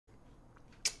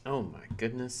Oh my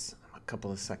goodness. I'm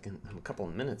a couple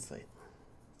of minutes late.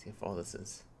 See if all this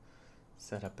is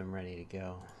set up and ready to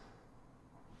go.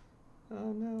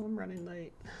 Oh no, I'm running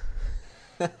late.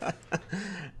 All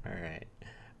right.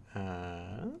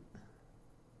 Uh,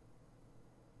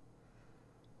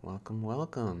 welcome.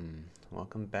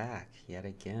 Welcome back yet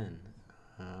again.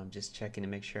 I'm just checking to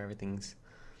make sure everything's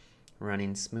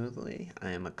running smoothly.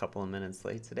 I am a couple of minutes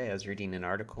late today. I was reading an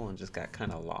article and just got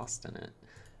kind of lost in it.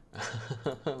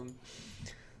 um,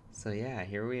 so yeah,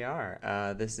 here we are.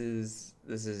 This is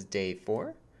day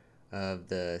 4 of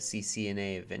the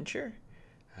CCNA adventure,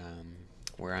 um,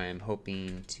 where I am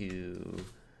hoping to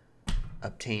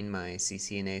obtain my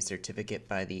CCNA certificate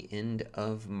by the end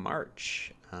of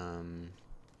March.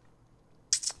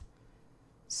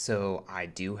 So I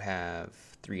do have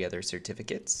 3 other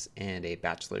certificates and a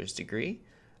bachelor's degree.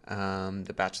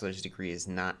 The bachelor's degree is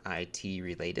not IT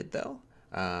related though.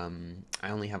 I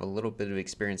only have a little bit of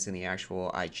experience in the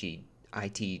actual IT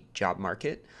job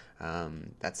market.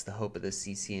 That's the hope of the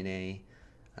CCNA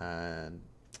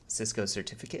Cisco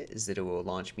certificate, is that it will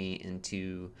launch me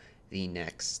into the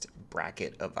next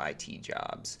bracket of IT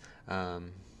jobs. So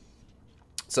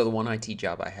the one IT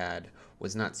job I had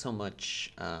was not so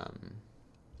much.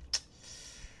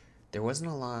 There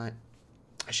wasn't a lot.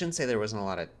 I shouldn't say there wasn't a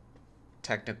lot of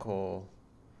technical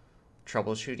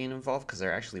troubleshooting involved, because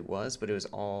there actually was, but it was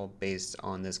all based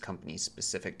on this company's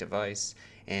specific device,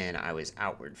 and I was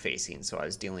outward facing, so I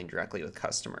was dealing directly with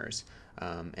customers.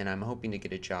 And I'm hoping to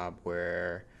get a job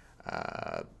where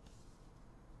uh,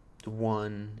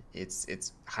 one,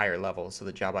 it's higher level. So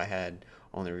the job I had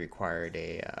only required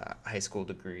a high school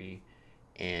degree,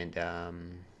 and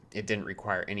it didn't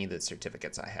require any of the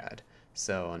certificates I had.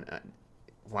 So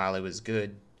while it was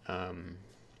good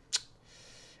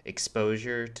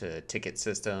exposure to ticket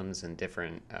systems and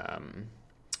different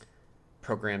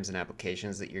programs and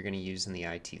applications that you're going to use in the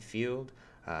IT field,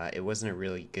 it wasn't a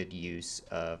really good use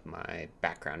of my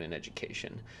background in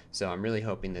education. So I'm really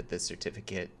hoping that this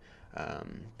certificate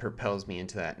propels me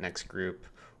into that next group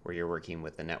where you're working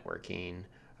with the networking,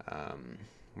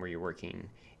 where you're working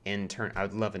intern. I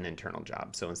would love an internal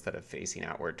job. So instead of facing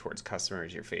outward towards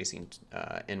customers, you're facing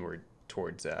inward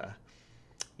towards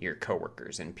your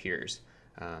coworkers and peers.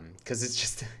 Because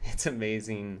it's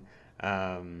amazing,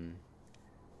 the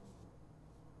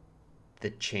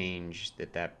change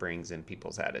that brings in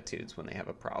people's attitudes when they have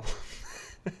a problem.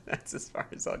 That's as far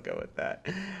as I'll go with that.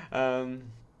 Um,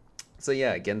 so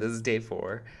yeah, again, this is day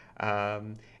 4,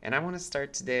 and I want to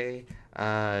start today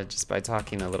just by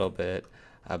talking a little bit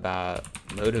about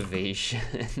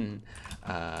motivation,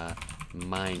 uh,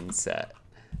 mindset.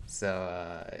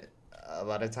 So a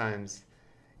lot of times,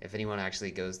 if anyone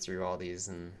actually goes through all these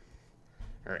and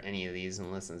or any of these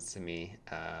and listens to me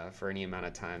for any amount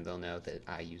of time, they'll know that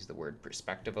I use the word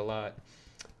perspective a lot.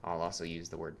 I'll also use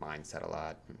the word mindset a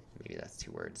lot. Maybe that's 2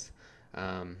 words.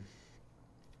 Um,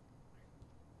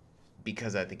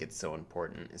 because I think it's so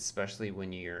important, especially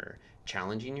when you're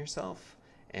challenging yourself.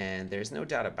 And there's no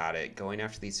doubt about it, going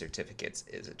after these certificates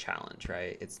is a challenge,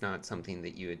 right? It's not something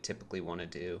that you would typically want to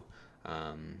do.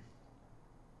 Um,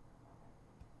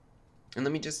 and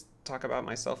let me just talk about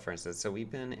myself, for instance. So we've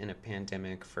been in a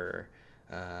pandemic for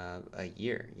a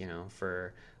year.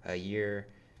 For a year,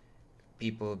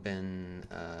 people have been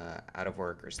out of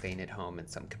work or staying at home in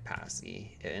some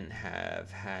capacity, and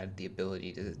have had the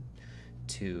ability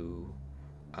to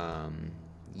um,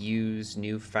 use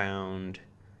newfound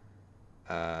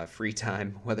free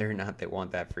time, whether or not they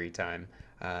want that free time.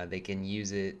 They can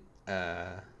use it.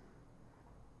 I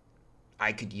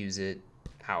could use it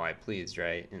how I pleased,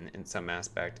 right? In some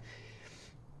aspect.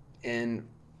 And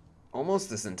almost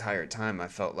this entire time, I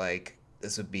felt like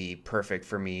this would be perfect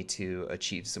for me to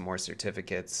achieve some more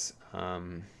certificates.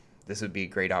 This would be a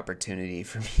great opportunity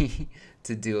for me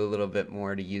to do a little bit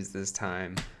more, to use this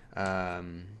time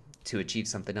um, to achieve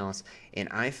something else. And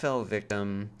I fell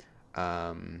victim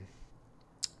um,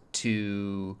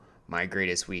 to my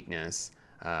greatest weakness,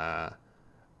 uh,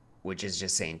 which is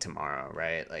just saying tomorrow,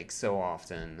 right? Like, so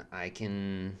often I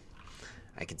could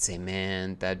say,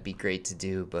 man, that'd be great to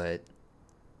do, but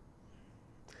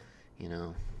you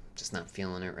know, just not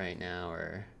feeling it right now,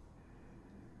 or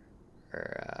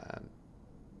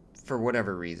for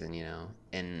whatever reason,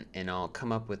 and I'll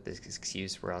come up with this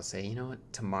excuse where I'll say, you know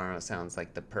what, tomorrow sounds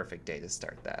like the perfect day to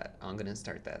start that. I'm gonna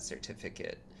start that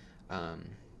certificate um,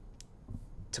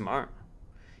 tomorrow.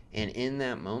 And in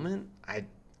that moment,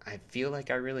 I feel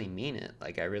like I really mean it.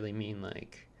 Like, I really mean,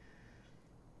 like,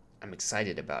 I'm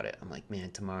excited about it. I'm like, man,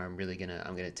 tomorrow I'm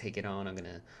gonna take it on. I'm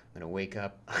gonna wake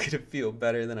up. I'm gonna feel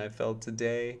better than I felt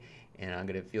today, and I'm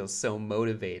gonna feel so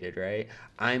motivated, right?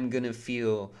 I'm gonna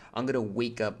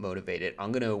wake up motivated.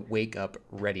 I'm gonna wake up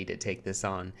ready to take this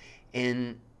on.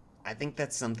 And I think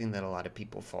that's something that a lot of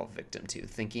people fall victim to,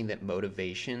 thinking that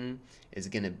motivation is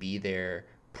gonna be there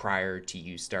prior to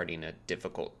you starting a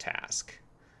difficult task.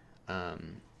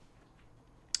 Um,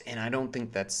 and I don't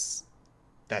think that's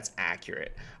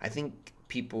accurate. I think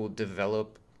people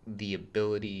develop the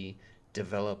ability,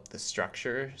 develop the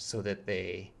structure so that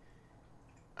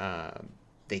uh,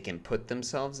 they can put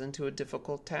themselves into a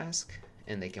difficult task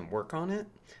and they can work on it.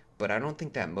 But I don't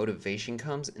think that motivation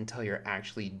comes until you're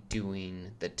actually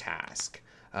doing the task.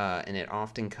 And it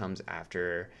often comes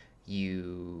after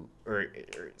or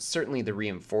certainly the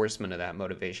reinforcement of that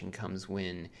motivation comes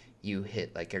when you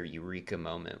hit like a eureka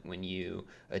moment, when you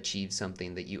achieve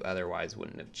something that you otherwise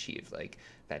wouldn't have achieved, like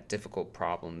that difficult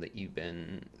problem that you've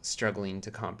been struggling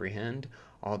to comprehend.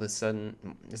 All of a sudden,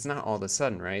 it's not all of a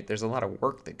sudden, right? There's a lot of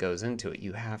work that goes into it.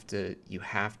 You have to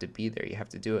be there, you have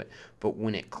to do it. But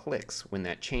when it clicks, when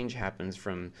that change happens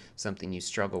from something you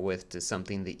struggle with to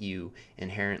something that you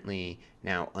inherently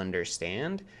now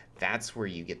understand, that's where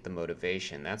you get the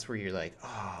motivation. That's where you're like,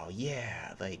 oh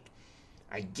yeah, like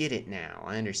I get it now.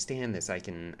 I understand this. I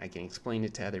can explain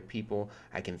it to other people.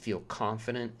 I can feel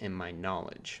confident in my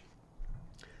knowledge.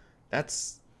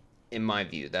 That's, in my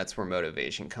view, that's where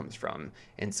motivation comes from.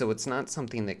 And so it's not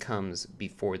something that comes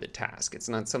before the task. It's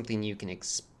not something you can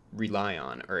rely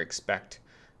on or expect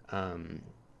um,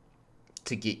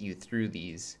 to get you through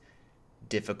these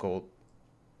difficult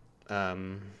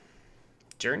um,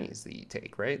 journeys that you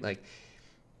take, right? Like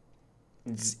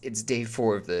it's day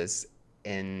 4 of this,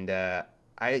 and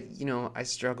I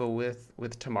struggle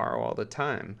with tomorrow all the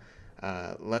time.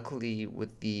 Luckily,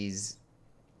 with these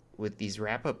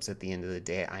wrap ups at the end of the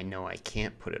day, I know I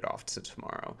can't put it off to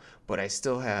tomorrow, but I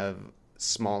still have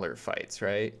smaller fights,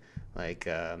 right? Like,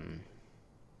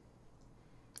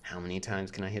 how many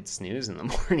times can I hit snooze in the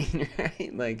morning,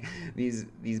 right? Like these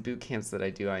boot camps that I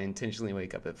do, I intentionally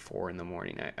wake up at 4 in the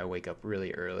morning. I wake up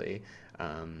really early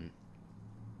um,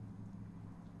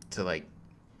 to like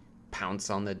pounce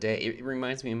on the day. It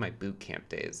reminds me of my boot camp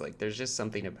days. Like there's just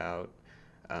something about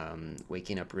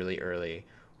waking up really early,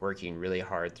 working really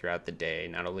hard throughout the day,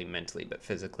 not only mentally but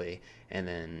physically, and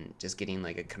then just getting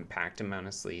like a compact amount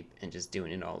of sleep and just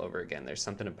doing it all over again. There's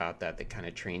something about that that kind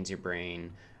of trains your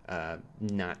brain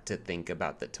not to think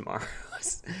about the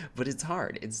tomorrows. But it's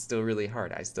hard. It's still really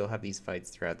hard. I still have these fights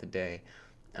throughout the day.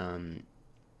 Um,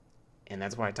 and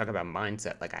that's why I talk about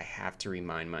mindset. Like I have to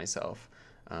remind myself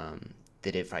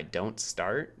that if I don't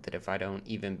start, that if I don't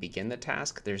even begin the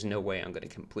task, there's no way I'm going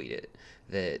to complete it.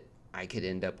 That I could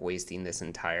end up wasting this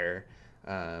entire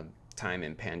time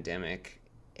in pandemic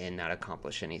and not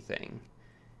accomplish anything.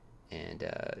 And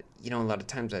a lot of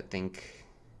times I think,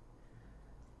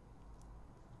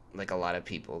 like a lot of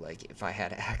people, like if I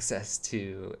had access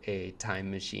to a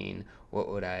time machine, what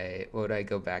would I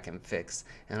go back and fix?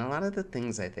 And a lot of the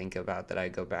things I think about that I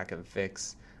go back and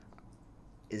fix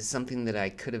is something that I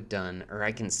could have done or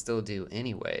I can still do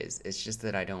anyways. It's just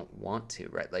that I don't want to,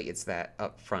 right? Like it's that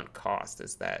upfront cost,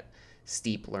 it's that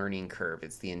steep learning curve,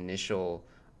 it's the initial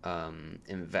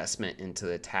investment into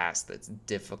the task that's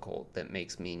difficult that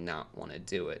makes me not want to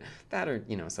do it. That or,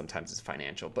 sometimes it's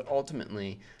financial, but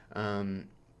ultimately,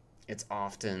 it's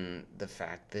often the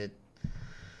fact that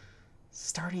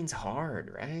starting's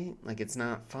hard, right? Like it's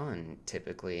not fun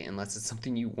typically unless it's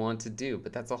something you want to do,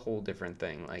 but that's a whole different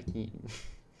thing. Like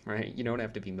right? You don't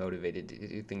have to be motivated to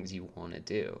do things you want to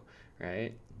do,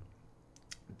 right?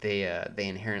 They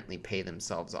inherently pay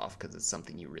themselves off because it's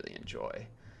something you really enjoy.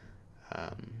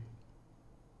 Um,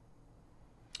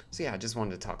 so yeah, I just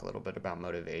wanted to talk a little bit about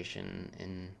motivation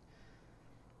and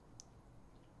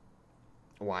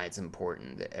why it's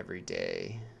important that every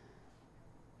day,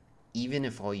 even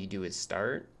if all you do is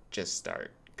start, just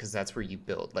start, because that's where you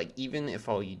build. Like even if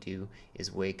all you do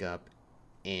is wake up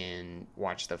and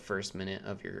watch the first minute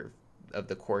of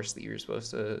the course that you're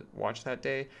supposed to watch that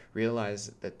day,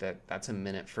 realize that's a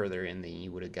minute further in than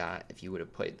you would have got if you would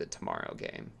have played the tomorrow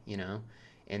game.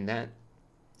 And that,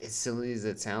 as silly as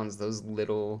it sounds, those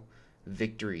little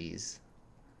victories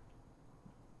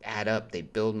add up. They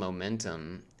build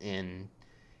momentum, and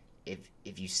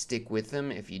if you stick with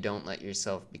them, if you don't let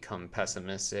yourself become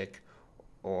pessimistic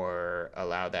or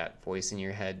allow that voice in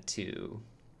your head to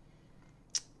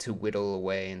whittle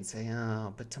away and say,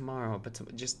 oh, but tomorrow,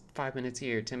 just 5 minutes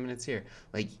here, 10 minutes here.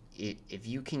 Like if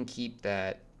you can keep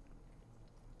that,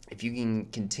 if you can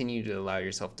continue to allow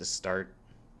yourself to start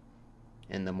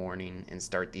in the morning and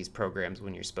start these programs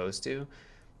when you're supposed to,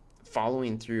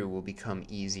 following through will become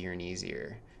easier and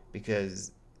easier,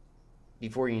 because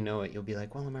before you know it, you'll be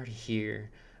like, well, I'm already here.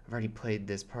 I've already played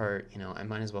this part. I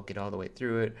might as well get all the way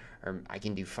through it, or I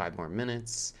can do 5 more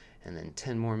minutes and then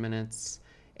 10 more minutes.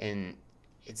 And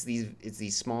it's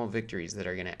these small victories that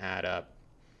are going to add up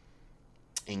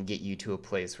and get you to a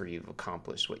place where you've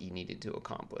accomplished what you needed to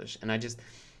accomplish. And I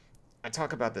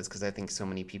talk about this because I think so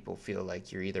many people feel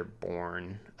like you're either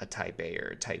born a type A or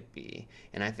a type B.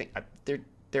 And I think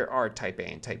there are type A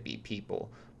and type B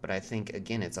people, but I think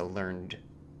again it's a learned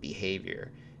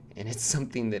behavior, and it's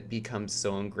something that becomes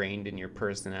so ingrained in your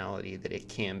personality that it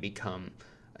can become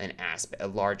a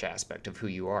large aspect of who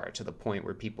you are, to the point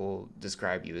where people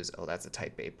describe you as, oh, that's a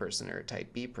type A person or a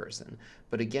type B person.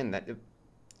 But again, that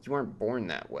you aren't born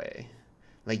that way.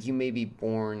 Like, you may be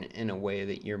born in a way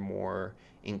that you're more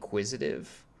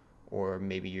inquisitive, or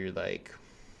maybe you're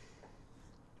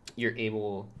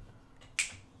able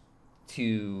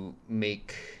to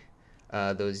make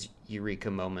those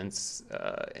eureka moments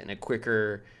in a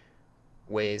quicker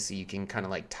way, so you can kind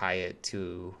of like tie it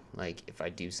to, like, if I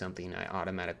do something I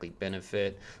automatically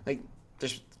benefit. Like,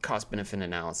 there's cost benefit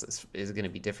analysis is going to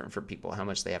be different for people, how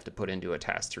much they have to put into a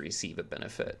task to receive a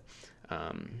benefit.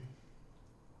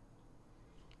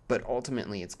 But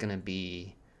ultimately it's going to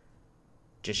be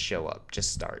just show up,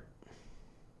 just start.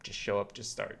 Just show up,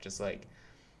 just start. Just like,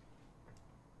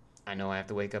 I know I have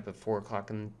to wake up at 4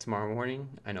 o'clock tomorrow morning.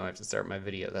 I know I have to start my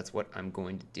video. That's what I'm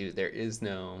going to do. There is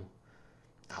no,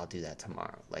 I'll do that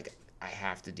tomorrow. Like, I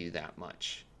have to do that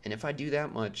much. And if I do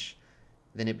that much,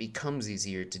 then it becomes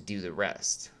easier to do the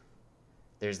rest.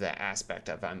 There's that aspect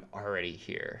of, I'm already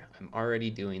here. I'm already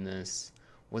doing this.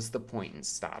 What's the point in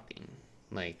stopping?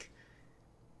 Like,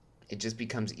 it just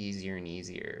becomes easier and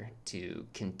easier to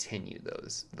continue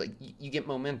those. Like, you get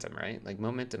momentum, right? Like,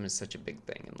 momentum is such a big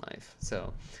thing in life.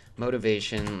 So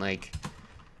motivation, like,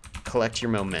 collect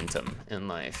your momentum in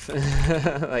life.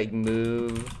 Like,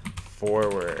 move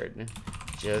forward,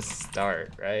 just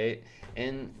start, right?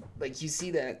 And like, you'll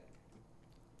see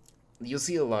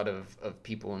a lot of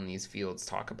people in these fields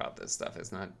talk about this stuff.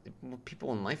 It's not,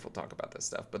 people in life will talk about this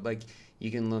stuff, but like,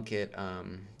 you can look at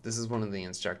this is one of the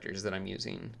instructors that I'm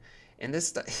using, and this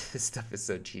stuff is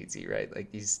so cheesy, right?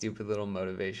 Like, these stupid little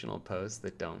motivational posts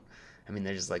that don't, I mean,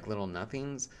 they're just like little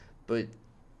nothings, but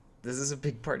this is a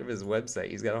big part of his website.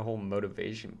 He's got a whole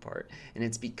motivation part. And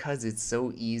it's because it's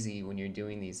so easy when you're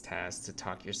doing these tasks to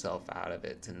talk yourself out of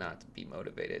it, to not be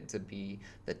motivated, to be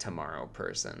the tomorrow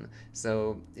person.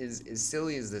 So as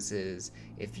silly as this is,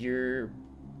 the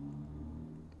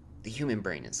human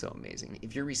brain is so amazing.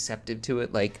 If you're receptive to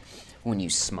it, like when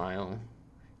you smile,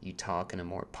 you talk in a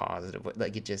more positive way.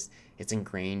 Like, it's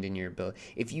ingrained in your ability.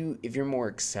 If you're more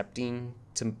accepting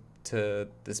to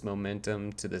this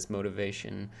momentum, to this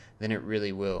motivation, then it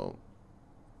really will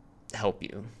help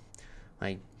you.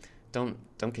 Like, don't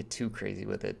get too crazy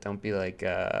with it. Don't be like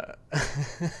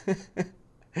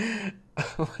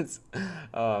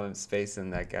I'm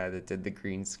spacing that guy that did the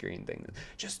green screen thing.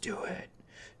 Just do it.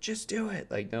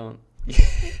 Like, don't.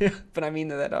 But I mean,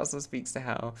 that also speaks to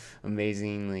how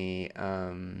amazingly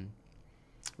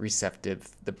receptive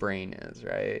the brain is,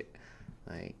 right?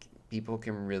 Like, people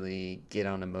can really get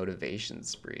on a motivation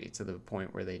spree to the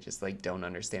point where they just like don't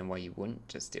understand why you wouldn't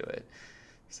just do it.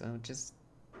 So just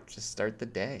start the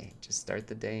day. Just start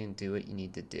the day and do what you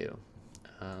need to do.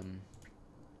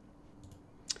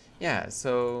 Yeah,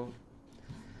 so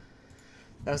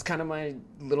that was kind of my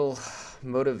little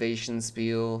motivation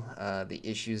spiel, the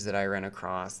issues that I ran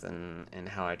across, and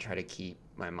how I try to keep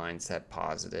my mindset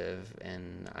positive.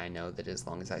 And I know that as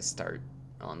long as I start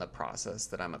on the process,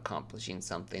 that I'm accomplishing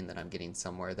something, that I'm getting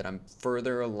somewhere, that I'm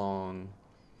further along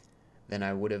than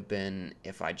I would have been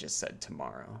if I just said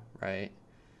tomorrow, right?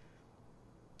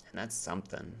 And that's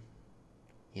something.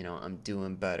 I'm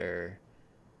doing better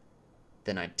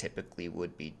than I typically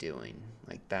would be doing.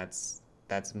 Like, that's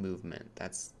movement.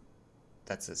 That's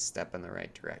a step in the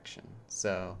right direction.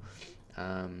 So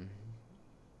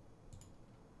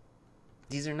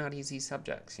these are not easy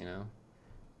subjects,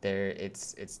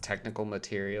 it's technical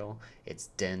material. It's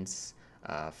dense.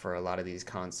 For a lot of these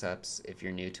concepts, if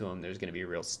you're new to them, there's going to be a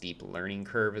real steep learning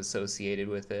curve associated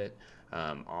with it.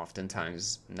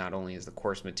 Oftentimes, not only is the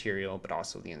course material, but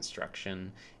also the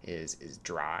instruction is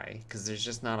dry, because there's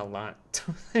just not a lot.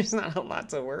 There's not a lot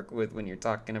to work with when you're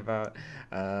talking about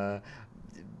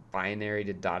binary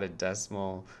to dotted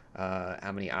decimal,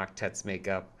 how many octets make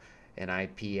up an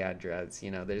IP address.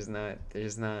 There's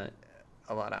not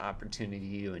a lot of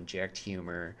opportunity to inject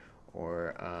humor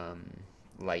or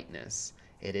lightness.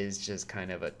 It is just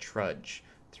kind of a trudge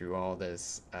through all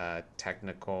this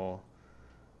technical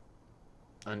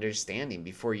understanding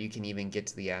before you can even get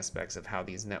to the aspects of how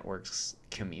these networks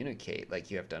communicate. Like,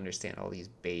 you have to understand all these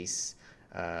base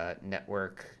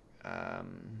network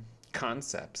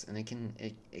concepts, and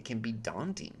it can be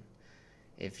daunting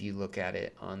if you look at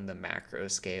it on the macro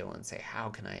scale and say, how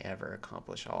can I ever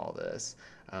accomplish all this?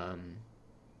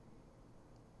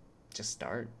 Just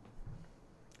start.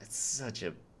 It's such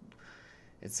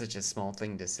a small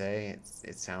thing to say.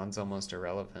 It sounds almost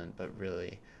irrelevant, but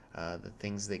really, the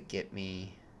thing that gets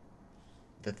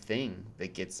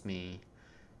me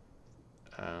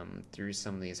through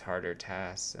some of these harder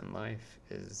tasks in life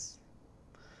is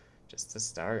just to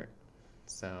start.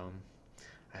 So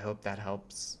I hope that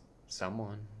helps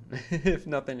someone. If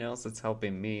nothing else, it's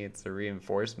helping me. It's a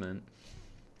reinforcement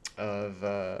of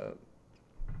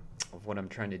what I'm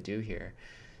trying to do here.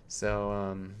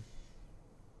 So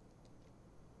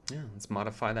yeah, let's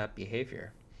modify that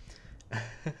behavior.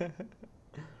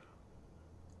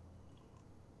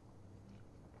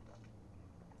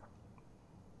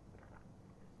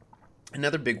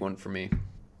 Another big one for me,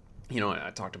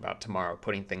 I talked about tomorrow,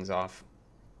 putting things off.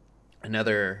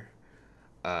 Another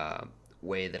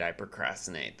way that I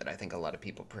procrastinate, that I think a lot of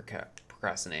people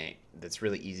procrastinate, that's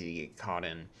really easy to get caught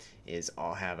in, is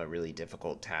I'll have a really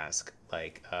difficult task,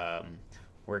 like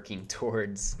working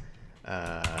towards,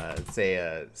 say,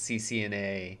 a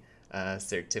CCNA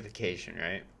certification,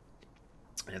 right?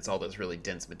 And it's all this really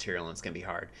dense material, and it's going to be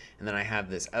hard. And then I have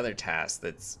this other task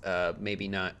that's maybe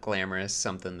not glamorous,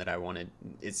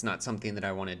 it's not something that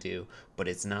I want to do, but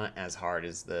it's not as hard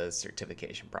as the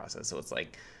certification process. So it's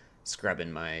like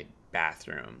scrubbing my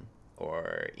bathroom,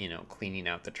 or cleaning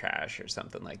out the trash or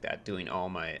something like that, doing all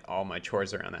my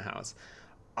chores around the house.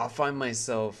 I'll find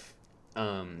myself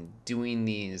doing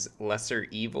these lesser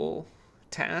evil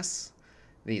tasks,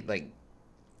 the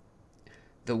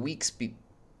weeks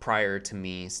prior to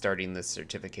me starting this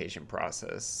certification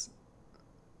process,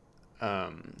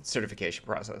 the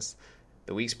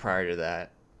weeks prior to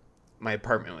that, my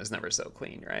apartment was never so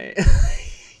clean, right?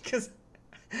 Because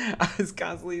I was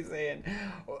constantly saying,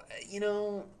 I'm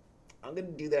going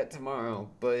to do that tomorrow,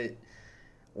 but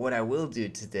what I will do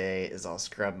today is I'll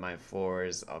scrub my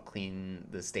floors, I'll clean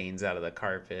the stains out of the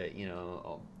carpet,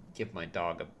 I'll give my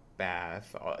dog a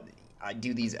bath. I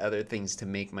do these other things to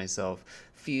make myself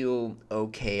feel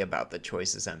okay about the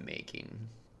choices I'm making.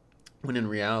 When in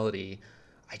reality,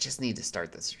 I just need to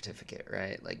start the certificate,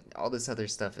 right? Like, all this other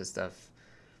stuff is stuff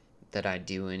that I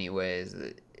do anyways.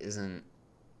 It's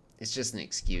just an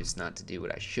excuse not to do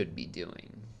what I should be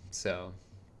doing. So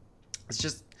it's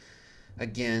just,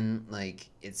 again, like,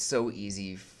 it's so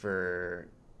easy for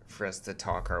us to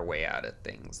talk our way out of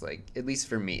things. Like, at least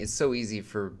for me, it's so easy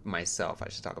for myself. I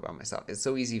should talk about myself. It's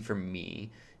so easy for me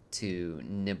to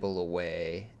nibble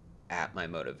away at my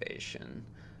motivation.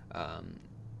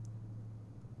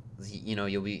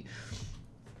 You'll be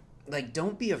like,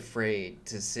 don't be afraid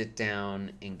to sit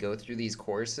down and go through these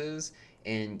courses,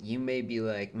 and you may be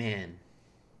like, man,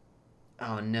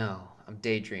 oh no, I'm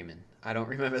daydreaming. I don't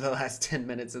remember the last 10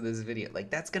 minutes of this video.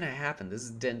 Like, that's gonna happen. This is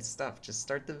dense stuff. Just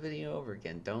start the video over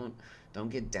again. Don't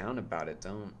get down about it.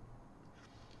 You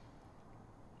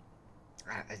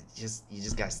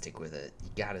just gotta stick with it.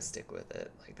 You gotta stick with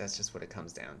it. Like, that's just what it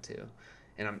comes down to.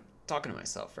 And I'm talking to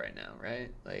myself right now, right?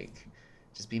 Like,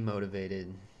 just be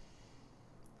motivated.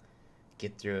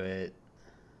 Get through it.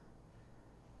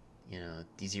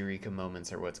 These eureka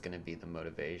moments are what's gonna be the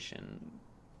motivation.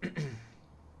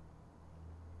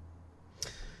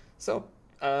 So,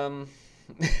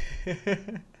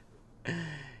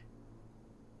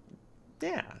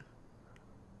 yeah.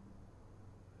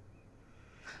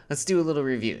 Let's do a little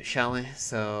review, shall we?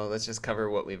 So let's just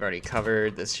cover what we've already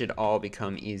covered. This should all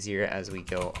become easier as we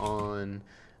go on.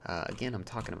 Again, I'm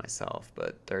talking to myself,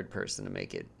 but third person to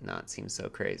make it not seem so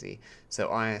crazy. So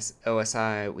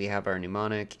OSI, we have our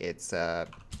mnemonic. It's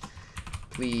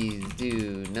please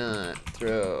do not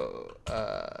throw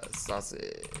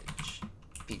sausage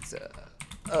pizza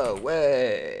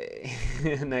away.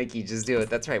 Nike, just do it.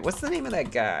 That's right. What's the name of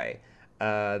that guy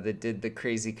that did the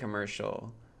crazy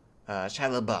commercial?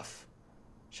 Shia LaBeouf.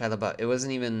 It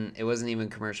wasn't even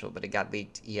commercial, but it got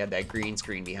leaked. He had that green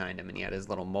screen behind him, and he had his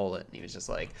little mullet, and he was just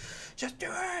like, just do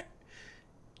it.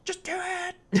 Just do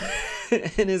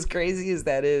it. And as crazy as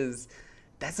that is,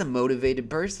 that's a motivated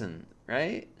person,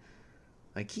 right?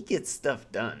 Like, he gets stuff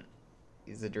done.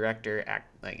 He's a director,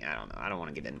 like, I don't know. I don't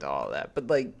want to get into all of that, but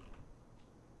like,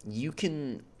 you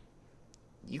can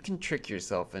trick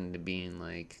yourself into being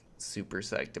like super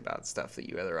psyched about stuff that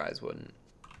you otherwise wouldn't.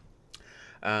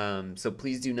 So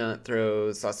please do not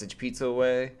throw sausage pizza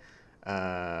away.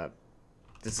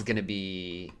 This is going to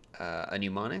be a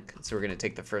mnemonic, so we're going to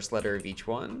take the first letter of each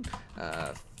one.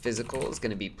 Physical is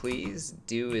going to be please.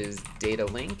 Do is data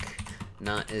link.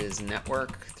 Not is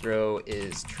network. Throw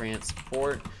is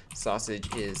transport.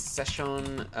 Sausage is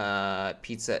session.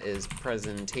 Pizza is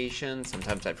presentation.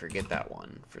 Sometimes I forget that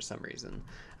one for some reason.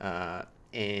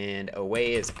 And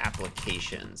away is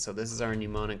application. So this is our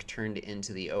mnemonic turned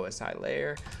into the OSI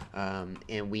layer.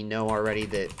 And we know already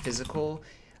that physical,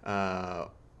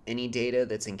 any data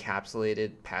that's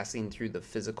encapsulated passing through the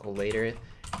physical layer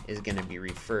is going to be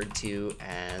referred to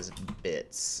as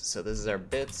bits. So this is our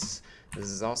bits. This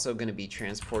is also going to be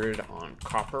transported on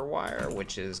copper wire,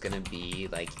 which is going to be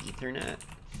like Ethernet.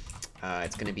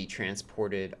 It's going to be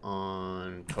transported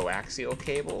on coaxial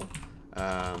cable.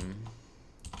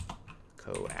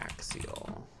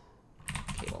 Coaxial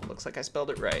cable. Looks like I spelled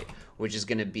it right. Which is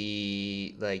going to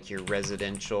be like your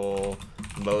residential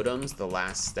modems. The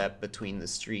last step between the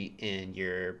street and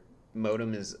your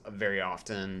modem is very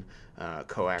often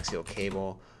coaxial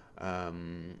cable.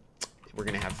 We're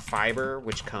going to have fiber,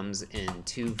 which comes in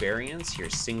two variants, your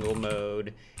single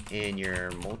mode and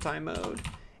your multi-mode.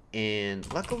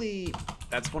 And luckily,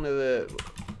 that's one of the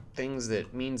things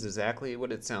that means exactly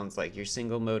what it sounds like. Your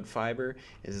single mode fiber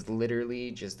is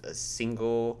literally just a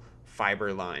single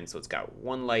fiber line. So it's got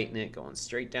one light in it going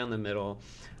straight down the middle.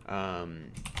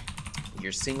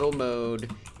 Your single mode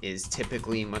is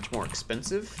typically much more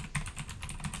expensive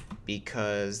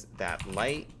because that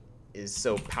light is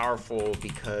so powerful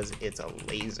because it's a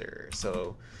laser.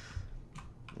 So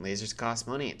lasers cost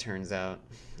money, it turns out.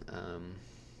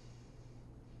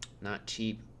 Not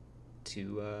cheap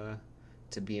to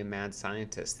be a mad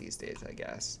scientist these days, I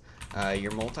guess.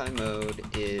 Your multi-mode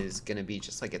is going to be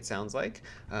just like it sounds like.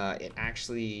 It's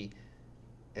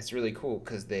really cool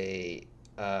because they,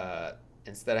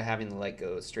 instead of having the light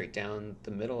go straight down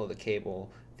the middle of the cable,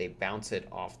 they bounce it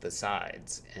off the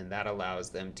sides, and that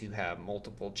allows them to have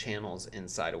multiple channels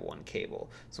inside of one cable.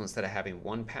 So instead of having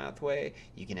one pathway,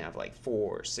 you can have like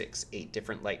 4, 6, 8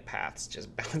 different light paths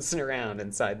just bouncing around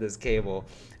inside this cable,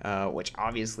 which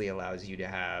obviously allows you to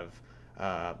have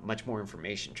much more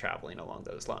information traveling along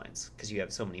those lines because you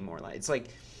have so many more lines. It's like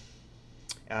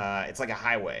a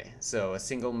highway. So a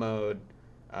single mode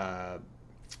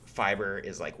fiber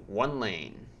is like one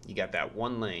lane. You got that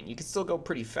one lane. You can still go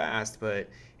pretty fast, but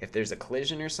if there's a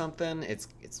collision or something, it's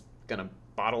gonna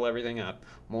bottle everything up.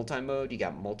 Multi-mode, you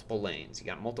got multiple lanes. You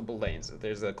got multiple lanes. If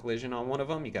there's a collision on one of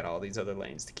them, you got all these other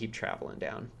lanes to keep traveling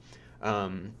down.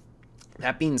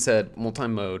 That being said,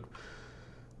 multi-mode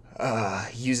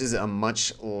uses a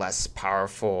much less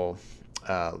powerful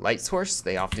light source.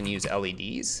 They often use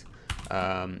LEDs.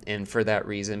 And for that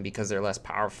reason, because they're less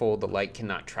powerful, the light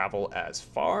cannot travel as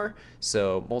far.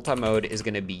 So multi-mode is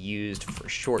going to be used for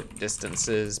short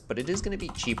distances, but it is going to be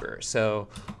cheaper. So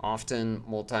often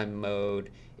multi-mode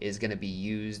is going to be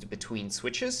used between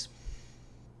switches.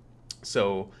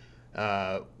 So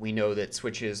we know that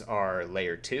switches are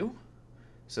layer 2.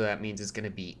 So that means it's going to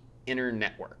be inner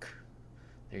network.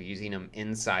 They're using them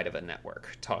inside of a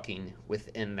network, talking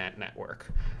within that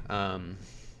network.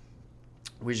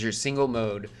 Whereas your single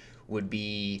mode would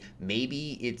be,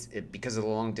 maybe because of the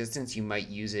long distance, you might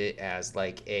use it as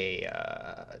like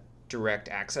a direct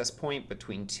access point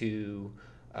between two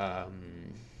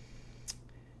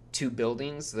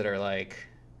buildings that are like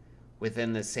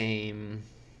within the same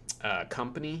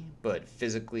company, but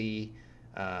physically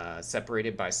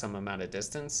separated by some amount of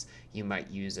distance. You might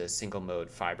use a single mode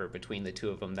fiber between the two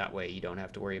of them. That way you don't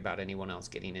have to worry about anyone else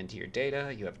getting into your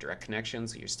data. You have direct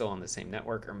connections, so you're still on the same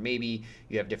network, or maybe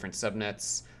you have different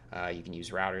subnets. You can use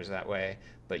routers that way,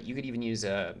 but you could even use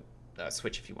a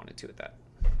switch if you wanted to with that.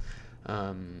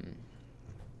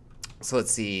 So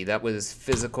let's see, that was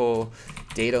physical.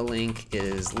 Data link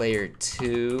is layer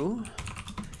 2,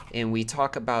 and we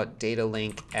talk about data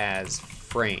link as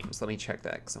frames. Let me check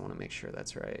that because I want to make sure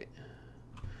that's right.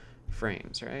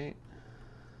 Frames, right?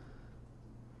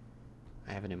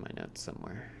 I have it in my notes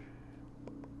somewhere.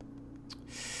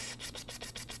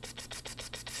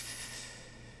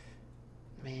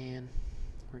 Man,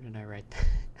 where did I write that?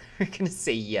 We're going to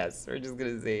say yes. We're just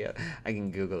going to say I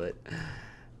can Google it.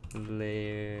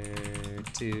 Layer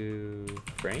 2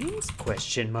 frames?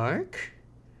 Question mark.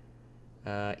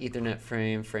 Ethernet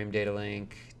frame, frame data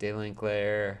link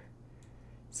layer.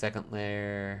 Second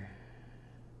layer.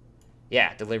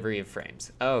 Yeah, delivery of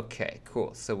frames. Okay,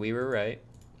 cool. So we were right.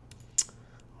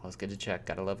 Always good to check.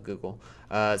 Gotta love Google.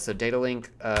 So data link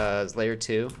is layer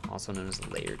 2, also known as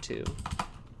layer 2.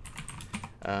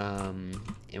 And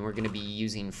we're going to be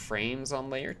using frames on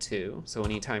layer 2. So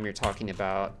anytime you're talking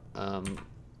about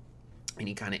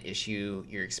any kind of issue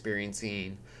you're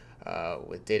experiencing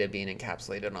With data being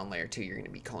encapsulated on layer 2, you're going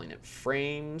to be calling it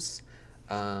frames.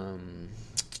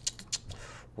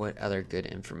 What other good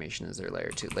information is there layer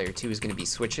 2? Layer 2 is going to be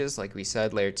switches, like we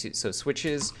said. Layer 2, so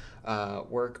switches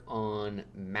work on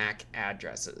MAC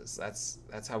addresses.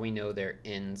 That's how we know they're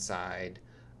inside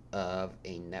of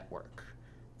a network.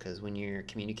 Because when you're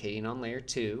communicating on layer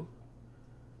 2,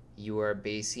 you are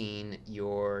basing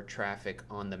your traffic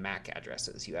on the MAC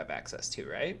addresses you have access to,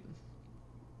 right?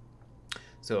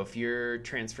 So if you're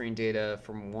transferring data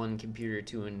from one computer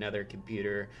to another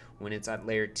computer, when it's at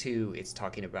layer 2, it's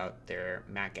talking about their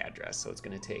MAC address. So it's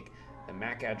going to take the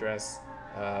MAC address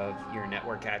of your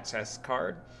network access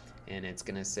card, and it's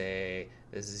going to say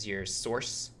this is your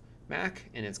source MAC,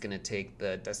 and it's going to take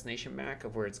the destination MAC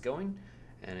of where it's going,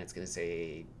 and it's going to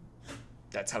say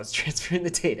that's how it's transferring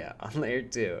the data on layer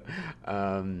 2.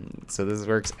 So this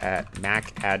works at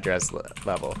MAC address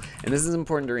level. And this is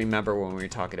important to remember when we're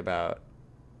talking about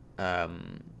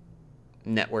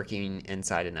networking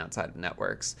inside and outside of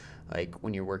networks, like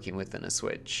when you're working within a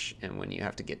switch and when you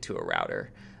have to get to a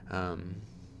router.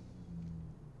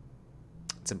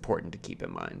 It's important to keep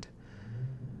in mind.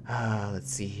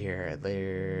 Let's see here.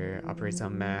 Layer operates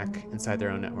on MAC inside their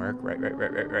own network.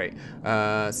 Right.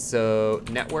 So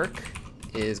network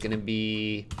is going to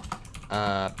be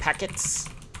packets.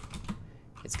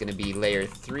 It's going to be layer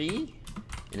 3.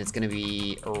 And it's going to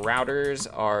be routers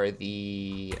are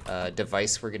the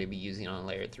device we're going to be using on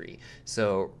layer 3.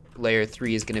 So layer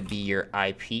 3 is going to be your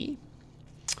IP.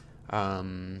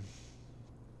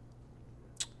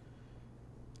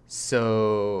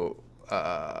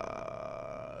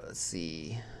 Let's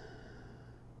see.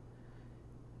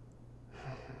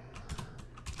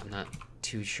 I'm not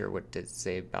too sure what to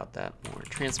say about that more.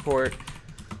 Transport.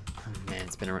 Oh, man,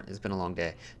 it's been a long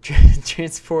day.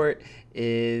 Transport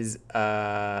is what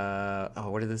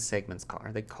are the segments called?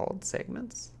 Are they called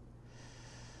segments?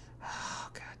 Oh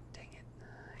god, dang it!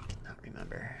 I cannot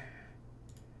remember.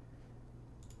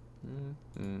 I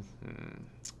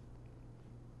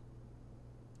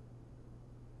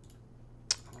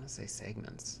want to say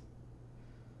segments.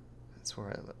 That's where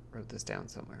I wrote this down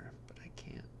somewhere, but I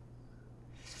can't.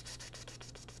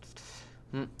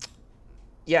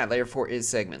 Yeah, layer 4 is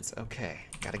segments. Okay,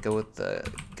 gotta go with the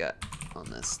gut on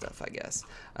this stuff, I guess.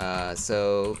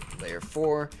 So layer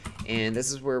 4, and this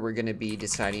is where we're going to be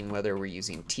deciding whether we're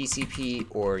using TCP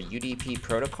or UDP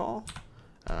protocol.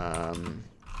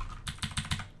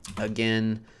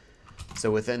 Again,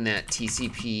 so within that,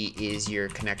 TCP is your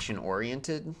connection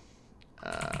oriented.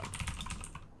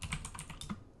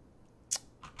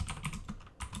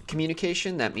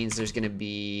 Communication, that means there's going to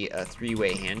be a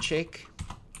 3-way handshake.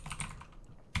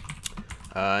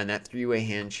 And that 3-way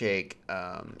handshake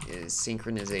is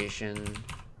synchronized,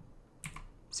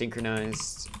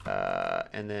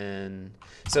 and then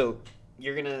so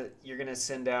you're gonna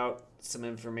send out some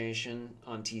information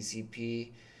on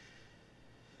TCP,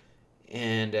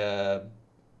 and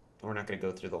we're not gonna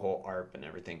go through the whole ARP and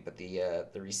everything, but the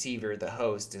receiver, the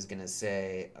host, is gonna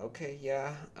say, okay,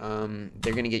 yeah,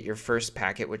 they're gonna get your first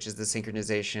packet, which is the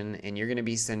synchronization, and you're gonna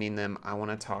be sending them, I want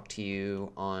to talk to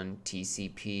you on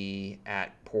TCP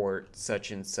at port such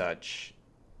and such.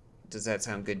 Does that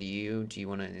sound good to you?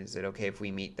 Is it okay if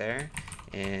we meet there?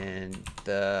 And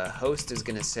the host is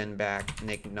gonna send back an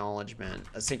acknowledgement,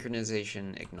 a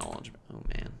synchronization acknowledgement. Oh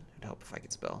man, it'd help if I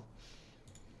could spell.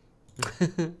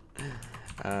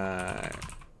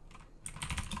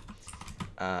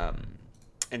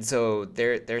 And so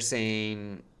they're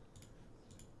saying,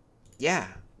 yeah,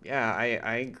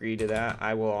 I agree to that.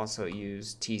 I will also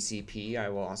use TCP. I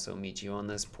will also meet you on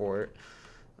this port.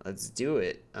 Let's do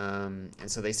it. And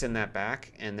so they send that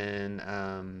back, and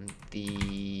then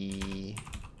the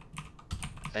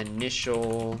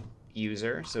initial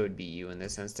user, so it would be you in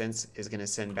this instance, is going to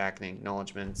send back an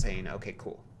acknowledgement saying, okay,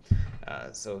 cool.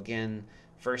 So again,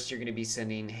 first you're going to be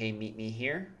sending, hey, meet me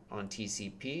here on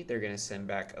TCP. They're going to send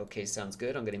back, okay, sounds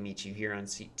good. I'm going to meet you here on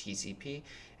TCP.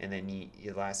 And then the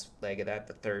last leg of that,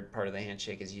 the third part of the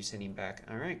handshake, is you sending back,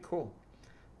 all right, cool.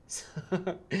 So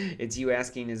it's you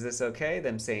asking, is this okay?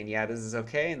 Them saying, yeah, this is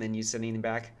okay. And then you sending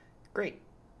back, great.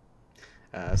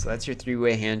 So that's your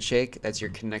 3-way handshake. That's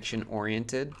your connection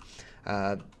oriented.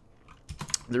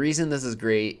 The reason this is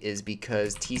great is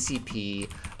because TCP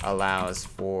allows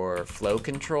for flow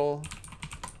control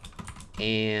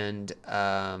and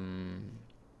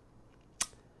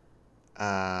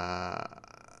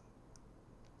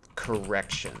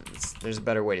corrections. There's a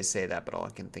better way to say that, but all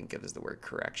I can think of is the word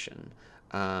correction.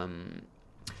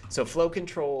 So flow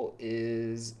control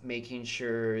is making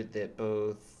sure that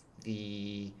both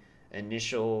the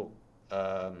initial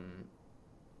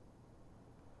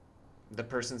the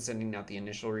person sending out the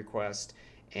initial request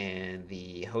and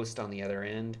the host on the other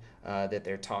end, that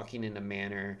they're talking in a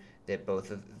manner that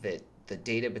that the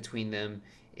data between them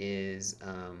is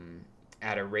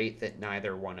at a rate that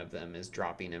neither one of them is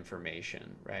dropping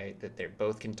information, right? That they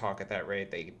both can talk at that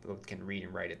rate, they both can read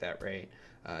and write at that rate.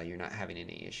 You're not having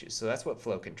any issues. So that's what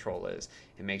flow control is.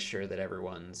 It makes sure that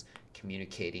everyone's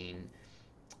communicating.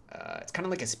 It's kind of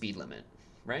like a speed limit,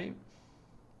 right?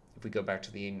 If we go back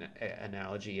to the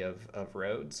analogy of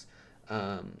roads,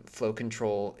 flow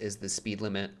control is the speed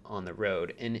limit on the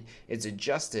road, and it's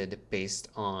adjusted based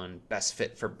on best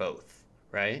fit for both,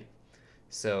 right?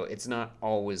 So it's not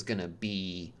always going to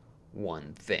be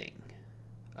one thing.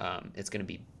 It's going to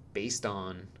be based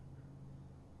on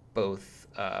both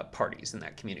parties in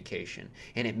that communication,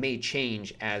 and it may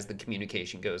change as the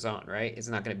communication goes on, right? It's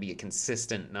not going to be a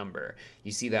consistent number.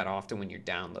 You see that often when you're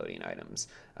downloading items.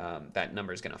 That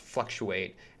number is going to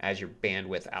fluctuate as your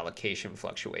bandwidth allocation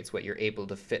fluctuates, what you're able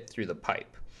to fit through the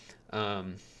pipe.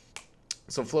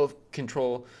 So flow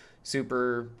control,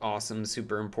 super awesome,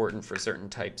 super important for certain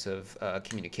types of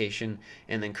communication.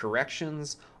 And then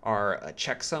corrections are a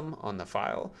checksum on the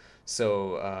file.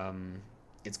 So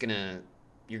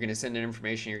you're going to send in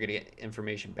information, you're going to get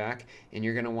information back, and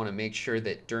you're going to want to make sure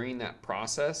that during that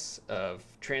process of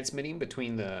transmitting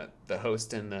between the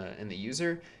host and the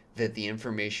user, that the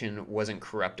information wasn't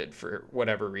corrupted for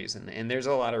whatever reason. And there's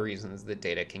a lot of reasons that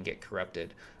data can get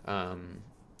corrupted.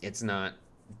 It's not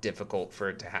difficult for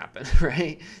it to happen,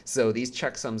 right? So these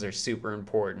checksums are super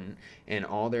important, and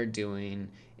all they're doing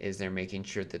is they're making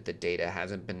sure that the data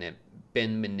hasn't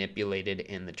been manipulated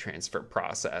in the transfer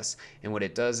process. And what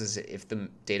it does is, if the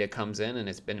data comes in and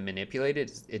it's been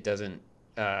manipulated, it doesn't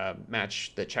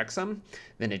match the checksum,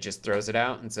 then it just throws it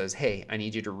out and says, hey, I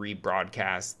need you to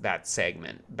rebroadcast that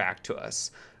segment back to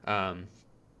us,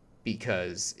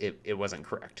 because it wasn't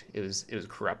correct. It was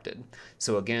corrupted.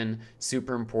 So again,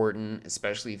 super important,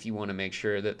 especially if you want to make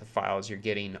sure that the files you're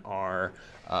getting are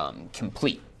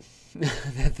complete.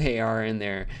 That they are in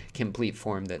their complete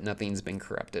form, that nothing's been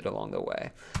corrupted along the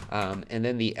way. And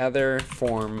then the other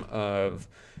form of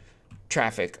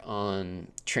traffic on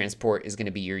transport is going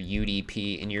to be your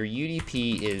UDP, and your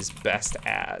UDP is best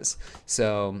as.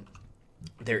 So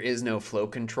there is no flow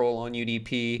control on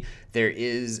UDP. There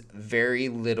is very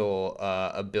little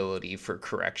ability for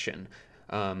correction.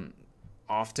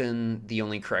 Often the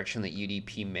only correction that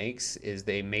UDP makes is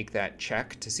they make that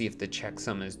check to see if the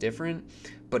checksum is different,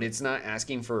 but it's not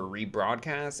asking for a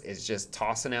rebroadcast. It's just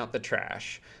tossing out the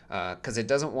trash, because it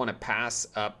doesn't want to pass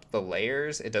up the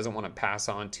layers. It doesn't want to pass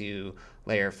on to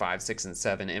layer 5, 6, and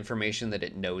 7 information that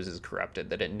it knows is corrupted,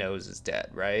 that it knows is dead,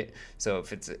 right? So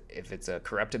if it's a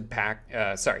corrupted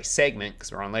segment,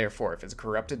 because we're on layer 4, if it's a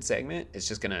corrupted segment, it's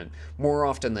just gonna, more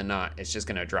often than not, it's just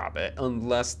gonna drop it,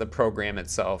 unless the program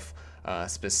itself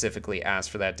specifically asks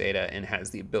for that data and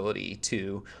has the ability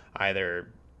to either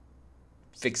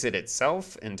fix it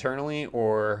itself internally,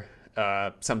 or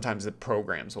sometimes the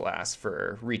programs will ask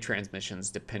for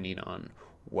retransmissions depending on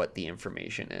what the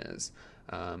information is.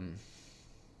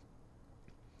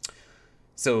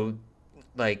 So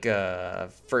like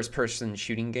first-person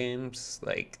shooting games,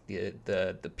 like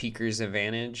the Peeker's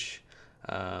Advantage,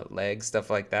 leg, stuff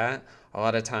like that, a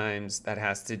lot of times that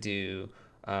has to do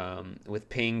with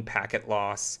ping, packet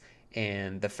loss,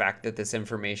 and the fact that this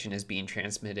information is being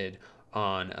transmitted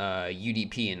on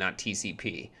UDP and not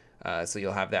TCP. So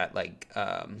you'll have that, like,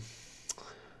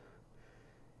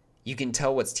 you can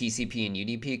tell what's TCP and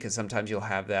UDP because sometimes you'll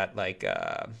have that, like,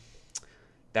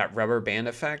 that rubber band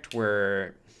effect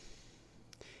where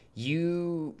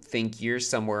you think you're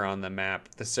somewhere on the map,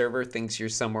 the server thinks you're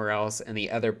somewhere else, and the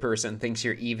other person thinks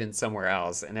you're even somewhere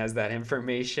else. And as that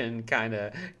information kind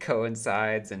of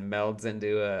coincides and melds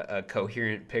into a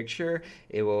coherent picture,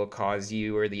 it will cause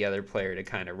you or the other player to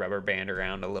kind of rubber band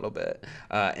around a little bit.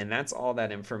 And that's all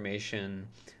that information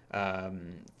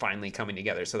finally coming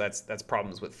together. So that's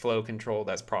problems with flow control,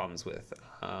 that's problems with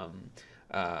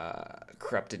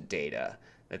corrupted data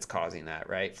that's causing that,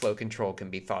 right? Flow control can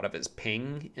be thought of as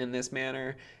ping in this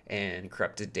manner, and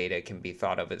corrupted data can be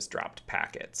thought of as dropped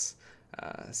packets.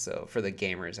 So for the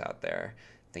gamers out there,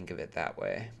 think of it that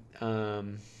way.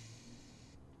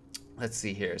 Let's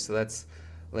see here. So that's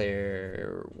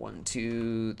layer 1,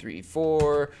 2, 3,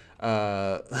 4.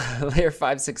 Layer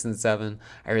 5, 6, and 7.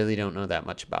 I really don't know that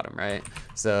much about them, right?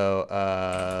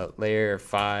 So layer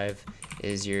 5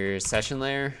 is your session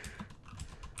layer.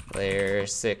 Layer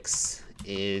 6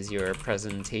 is your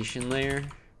presentation layer,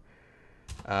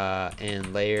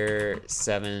 and layer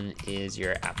 7 is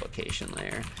your application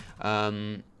layer.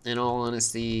 In all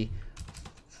honesty,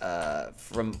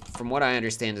 from what I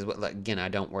understand is what, again, I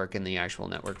don't work in the actual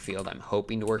network field. I'm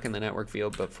hoping to work in the network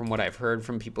field, but from what I've heard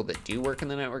from people that do work in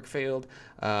the network field,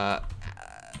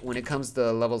 when it comes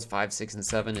to levels 5, 6, and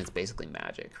 7, it's basically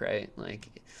magic, right? Like,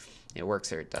 it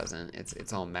works or it doesn't.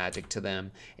 It's all magic to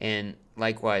them. And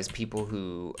likewise, people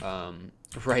who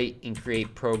write and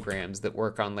create programs that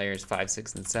work on layers 5,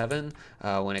 6, and 7,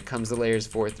 when it comes to layers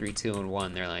 4, 3, 2, and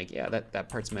 1, they're like, yeah, that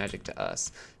part's magic to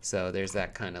us. So there's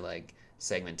that kind of like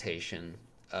segmentation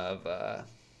of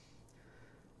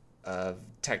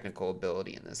technical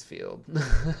ability in this field.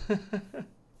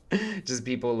 Just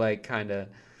people like kind of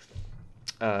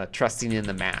trusting in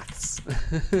the maths.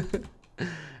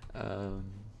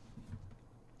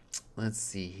 Let's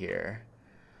see here.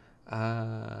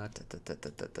 So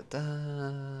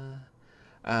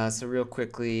real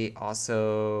quickly,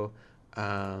 also,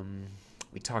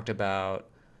 we talked about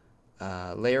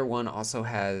layer 1 also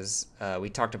has, we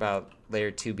talked about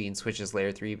layer 2 being switches,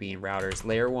 layer 3 being routers.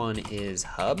 Layer 1 is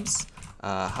hubs.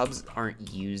 Hubs aren't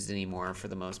used anymore for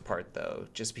the most part, though,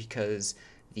 just because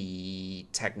the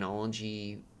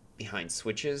technology behind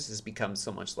switches has become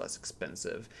so much less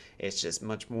expensive. It's just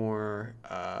much more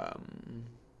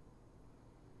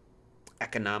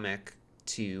economic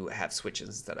to have switches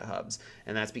instead of hubs,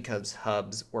 and that's because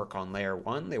hubs work on layer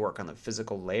 1. They work on the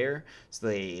physical layer, so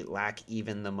they lack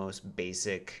even the most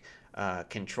basic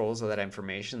controls of that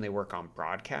information. They work on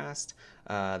broadcast.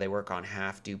 They work on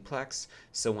half duplex.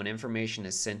 So when information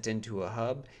is sent into a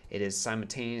hub, it is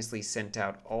simultaneously sent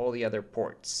out all the other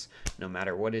ports, no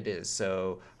matter what it is.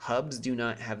 So hubs do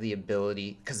not have the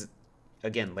ability, because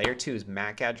again, layer 2 is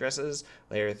MAC addresses,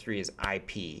 layer 3 is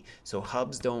IP. So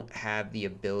hubs don't have the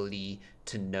ability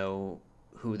to know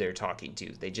who they're talking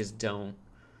to. They just don't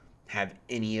have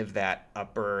any of that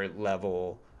upper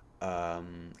level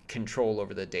control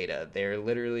over the data. They're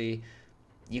literally,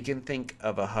 you can think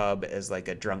of a hub as like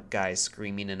a drunk guy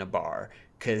screaming in a bar,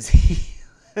 because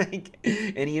like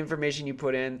any information you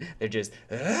put in, they're just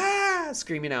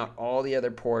screaming out all the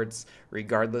other ports,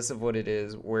 regardless of what it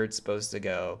is, where it's supposed to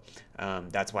go.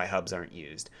 That's why hubs aren't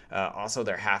used. Also,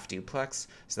 they're half duplex,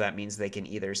 so that means they can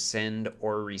either send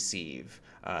or receive.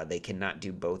 They cannot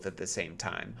do both at the same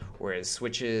time. Whereas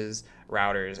switches,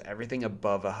 routers, everything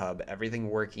above a hub, everything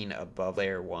working above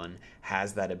layer 1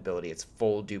 has that ability. It's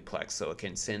full duplex, so it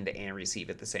can send and receive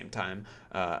at the same time.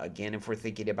 Again, if we're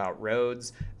thinking about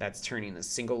roads, that's turning a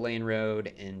single lane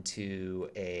road into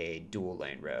a dual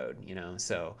lane road, you know?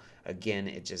 So again,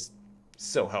 it's just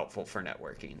so helpful for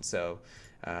networking. So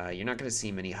you're not going to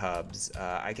see many hubs.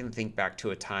 I can think back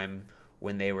to a time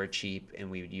when they were cheap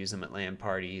and we would use them at LAN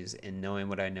parties, and knowing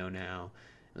what I know now,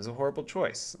 it was a horrible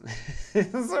choice.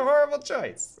 It was a horrible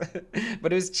choice.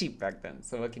 But it was cheap back then,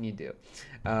 so what can you do?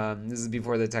 This is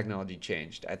before the technology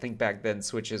changed. I think back then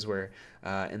switches were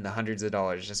in the hundreds of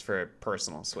dollars just for a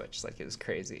personal switch. Like, it was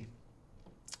crazy.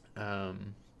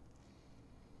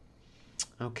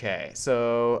 Okay,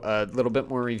 so a little bit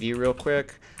more review real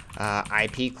quick.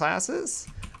 IP classes.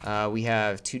 We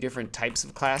have two different types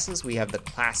of classes. We have the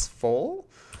class full,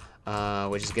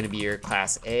 which is going to be your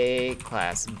class A,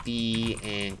 class B,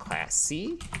 and class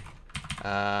C.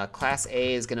 Class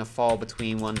A is going to fall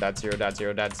between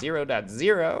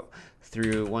 1.0.0.0.0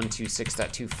 through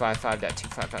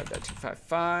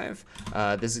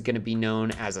 126.255.255.255. This is going to be known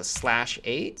as a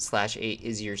 /8. /8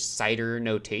 is your CIDR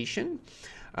notation.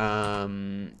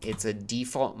 It's a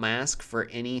default mask for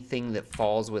anything that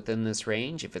falls within this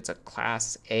range. If it's a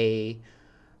class A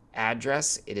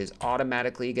address, it is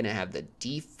automatically going to have the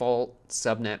default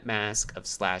subnet mask of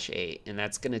 /8, and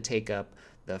that's going to take up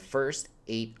the first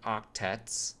 8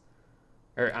 octets,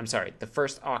 or I'm sorry, the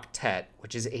first octet,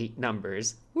 which is 8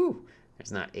 numbers. Woo,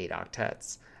 there's not 8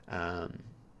 octets.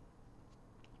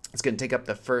 It's going to take up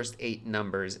the first 8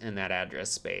 numbers in that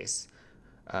address space,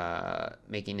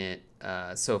 making it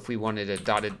so if we wanted a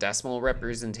dotted decimal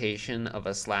representation of a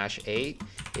 /8,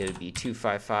 it would be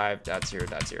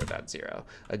 255.0.0.0.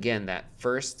 Again, that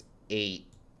first 8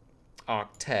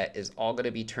 octet is all going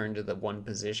to be turned to the 1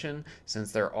 position.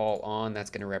 Since they're all on,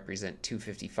 that's going to represent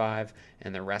 255,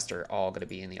 and the rest are all going to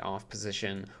be in the off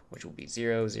position, which will be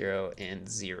 0, 0, and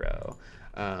 0.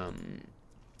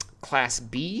 Class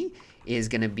B is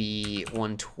going to be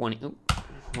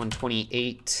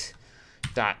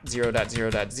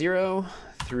 128.0.0.0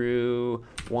 through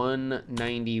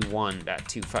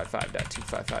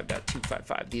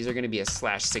 191.255.255.255. These are going to be a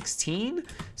 /16,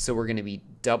 so we're going to be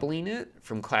doubling it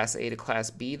from class A to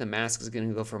class B. The mask is going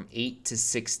to go from 8 to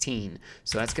 16,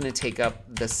 so that's going to take up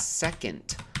the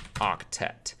second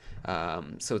octet.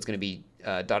 So it's going to be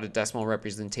dotted decimal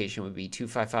representation would be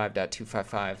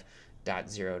 255.255. dot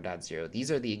 0 dot 0.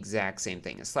 These are the exact same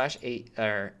thing. A slash 8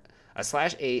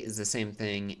 is the same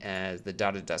thing as the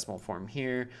dotted decimal form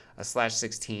here. A slash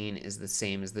 16 is the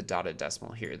same as the dotted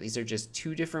decimal here. These are just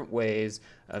two different ways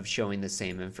of showing the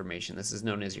same information. This is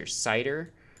known as your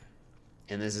citer,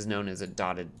 and this is known as a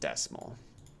dotted decimal.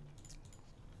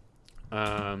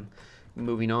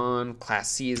 Moving on,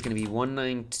 class C is going to be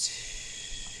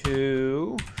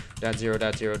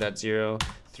 192.0.0.0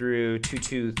 through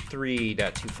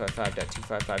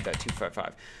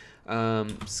 223.255.255.255.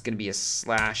 It's going to be a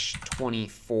slash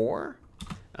 24.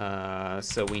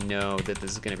 So we know that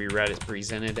this is going to be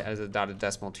represented as a dotted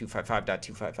decimal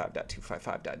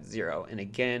 255.255.255.0. And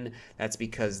again, that's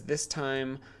because this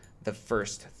time the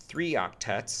first 3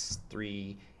 octets,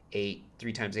 3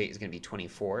 times 8 is going to be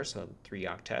 24, so 3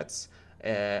 octets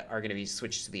are going to be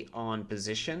switched to the on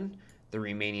position. The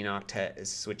remaining octet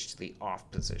is switched to the off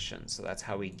position. So that's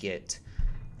how we get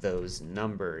those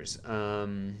numbers.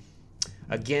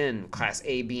 Again, class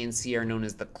A, B, and C are known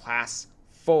as the class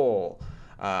full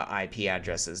IP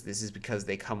addresses. This is because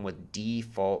they come with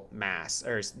default mask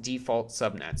or default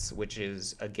subnets, which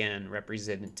is again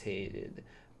represented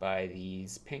by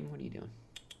these ping. What are you doing?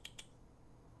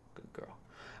 Good girl.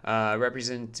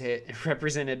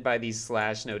 Represented by the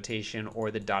slash notation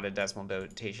or the dotted decimal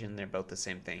notation. They're both the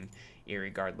same thing,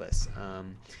 irregardless.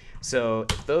 So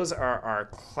if those are our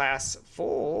class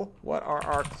full, what are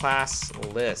our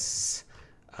classless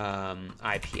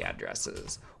IP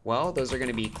addresses? Well, those are going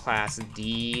to be class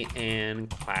D and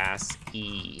class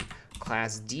E.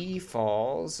 Class D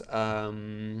falls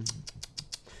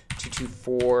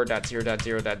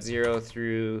 224.0.0.0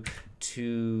 through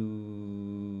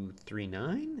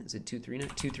 239. Is it 239?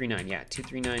 239, yeah.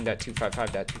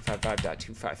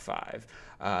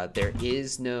 239.255.255.255. There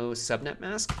is no subnet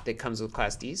mask that comes with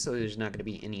class D, so there's not going to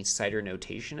be any citer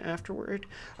notation afterward.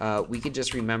 We could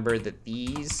just remember that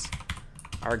these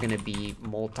are going to be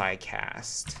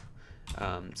multicast.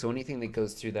 So anything that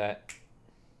goes through that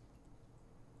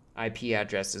IP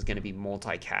address is going to be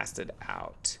multicasted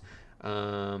out.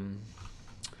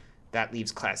 That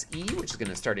leaves class E, which is going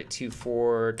to start at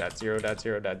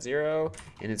 24.0.0.0,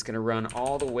 and it's going to run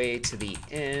all the way to the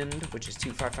end, which is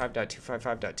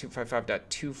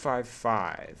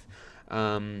 255.255.255.255.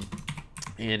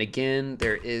 And again,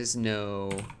 there is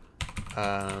no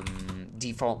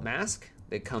default mask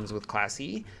that comes with class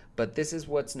E, but this is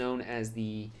what's known as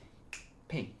the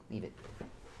ping, leave it,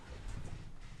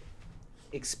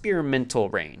 experimental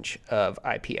range of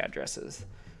IP addresses.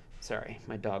 Sorry,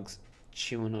 my dog's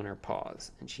chewing on her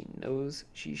paws, and she knows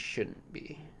she shouldn't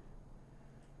be.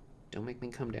 Don't make me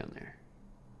come down there.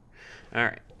 All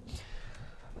right.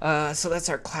 So that's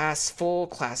our class full,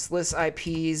 classless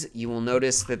IPs. You will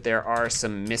notice that there are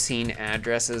some missing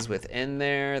addresses within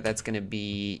there. That's going to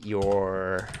be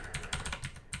your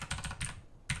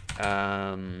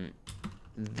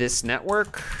this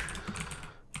network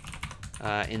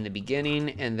in the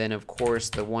beginning, and then of course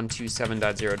the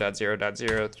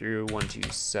 127.0.0.0 through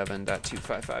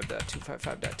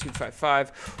 127.255.255.255,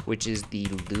 which is the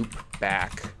loop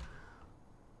back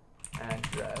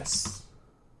address,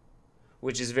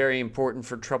 which is very important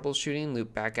for troubleshooting.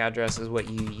 Loop back address is what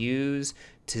you use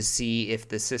to see if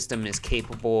the system is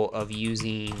capable of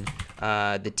using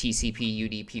the TCP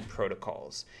UDP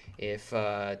protocols. If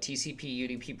TCP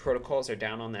UDP protocols are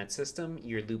down on that system,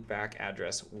 your loopback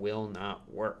address will not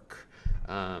work.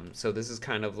 So this is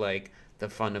kind of like the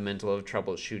fundamental of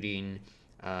troubleshooting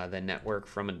the network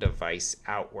from a device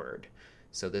outward.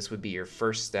 So this would be your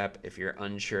first step if you're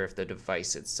unsure if the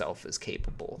device itself is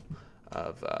capable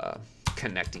of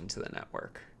connecting to the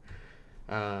network.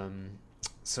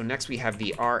 So next we have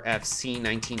the RFC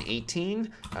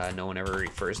 1918. No one ever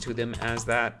refers to them as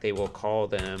that. They will call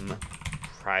them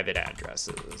private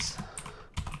addresses.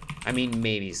 I mean,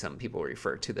 maybe some people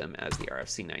refer to them as the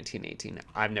RFC 1918.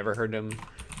 I've never heard them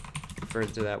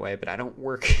referred to that way, but I don't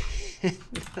work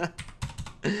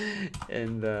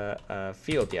in the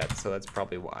field yet, so that's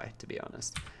probably why, to be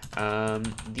honest.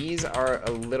 These are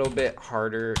a little bit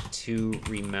harder to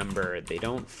remember. They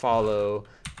don't follow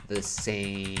the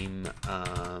same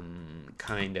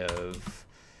kind of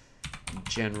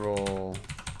general,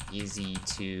 easy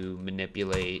to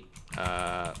manipulate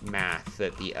math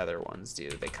that the other ones do.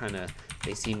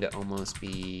 They seem to almost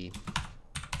be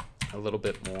a little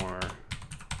bit more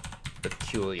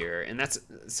peculiar, and that's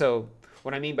so.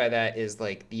 What I mean by that is,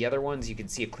 like, the other ones, you can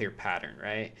see a clear pattern,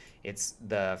 right? It's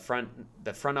the front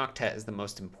octet is the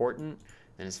most important,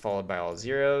 then it's followed by all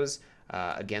zeros.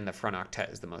 Again, the front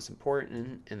octet is the most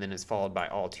important, and then it's followed by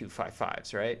all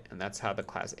 255s, right? And that's how the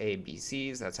class A, B,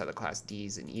 Cs, that's how the class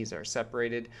Ds and Es are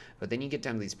separated. But then you get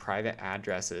down to these private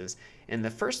addresses, and the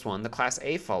first one, the class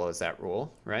A, follows that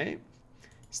rule, right?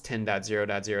 It's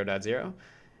 10.0.0.0,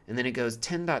 and then it goes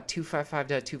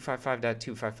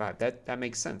 10.255.255.255. That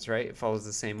makes sense, right? It follows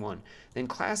the same one. Then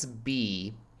class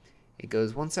B, it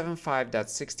goes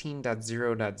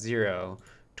 175.16.0.0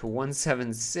 to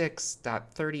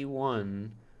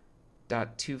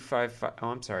 176.31.255. Oh,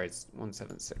 I'm sorry, it's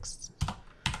 176.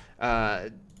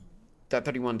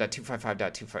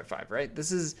 .31.255.255, right?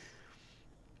 This is,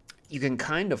 you can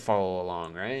kind of follow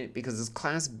along, right? Because it's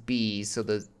class B, so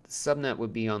the subnet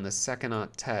would be on the second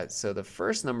octet. So the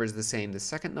first number is the same. The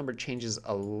second number changes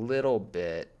a little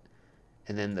bit,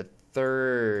 and then the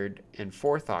third and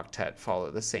fourth octet follow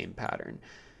the same pattern.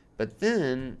 But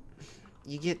then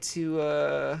you get to,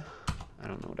 I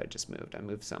don't know what I just moved. I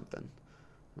moved something.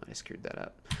 I screwed that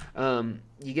up.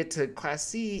 You get to class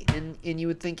C, and you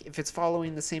would think if it's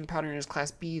following the same pattern as class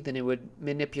B, then it would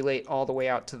manipulate all the way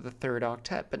out to the third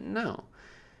octet. But no,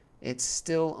 it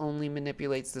still only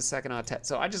manipulates the second octet.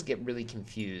 So I just get really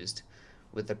confused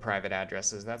with the private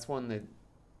addresses. That's one that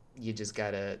you just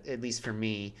gotta, at least for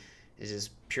me, is just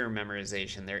pure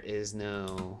memorization. There is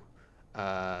no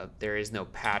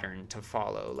pattern to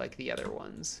follow like the other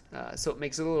ones. So it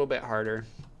makes it a little bit harder.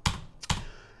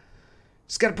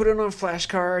 Just got to put it on a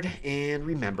flashcard and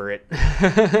remember it.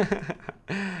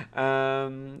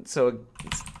 So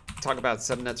let's talk about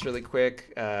subnets really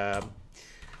quick.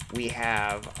 We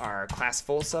have our class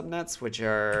full subnets, which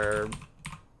are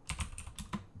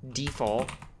default,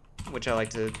 which I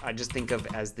just think of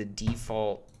as the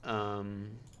default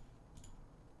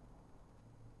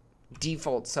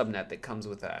default subnet that comes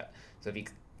with that. So if you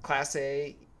class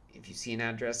A, if you see an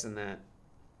address in that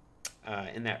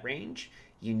range,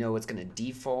 you know it's going to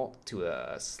default to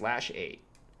a /8.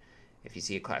 If you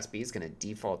see a class B, it's going to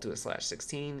default to a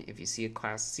 /16. If you see a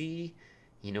class C,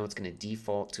 you know it's going to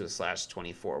default to a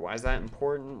 /24. Why is that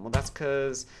important? Well, that's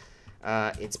because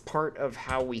it's part of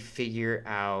how we figure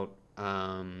out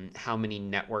how many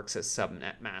networks a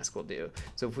subnet mask will do.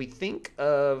 So if we think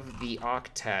of the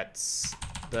octets,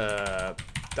 the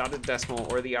dotted decimal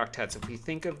or the octets, if we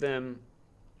think of them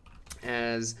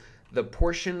as the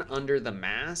portion under the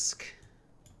mask,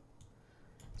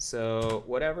 so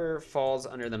whatever falls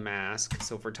under the mask,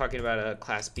 so if we're talking about a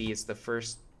class B, it's the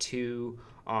first two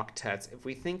octets. If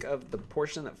we think of the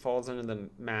portion that falls under the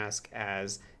mask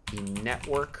as the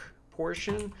network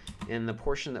portion and the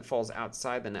portion that falls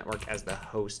outside the network as the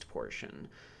host portion.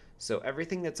 So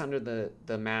everything that's under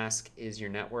the mask is your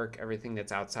network. Everything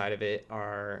that's outside of it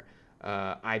are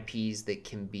IPs that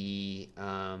can be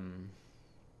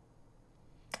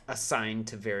assigned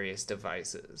to various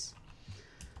devices.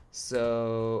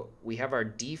 So we have our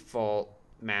default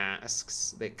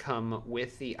masks that come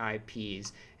with the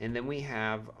IPs, and then we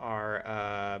have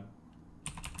our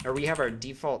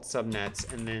default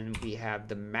subnets, and then we have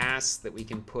the masks that we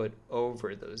can put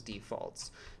over those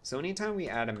defaults. So anytime we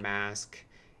add a mask,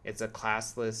 it's a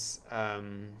classless,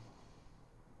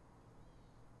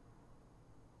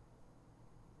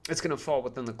 it's going to fall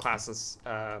within the classless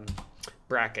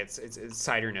brackets. It's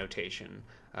CIDR notation,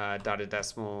 dotted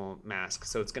decimal mask.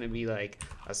 So it's going to be like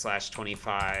a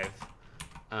 /25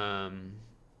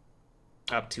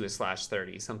 up to a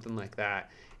 /30, something like that.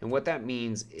 And what that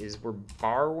means is we're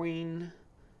borrowing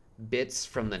bits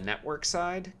from the network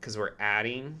side because we're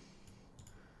adding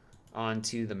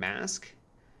onto the mask,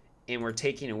 and we're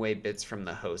taking away bits from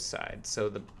the host side.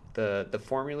 So the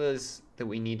formulas that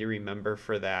we need to remember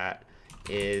for that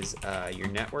is your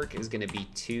network is going to be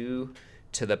 2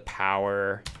 to the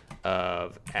power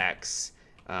of x,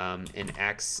 and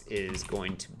x is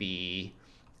going to be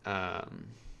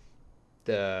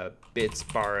the bits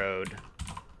borrowed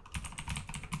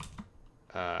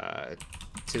to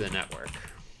the network.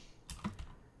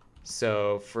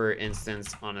 So for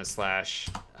instance, on a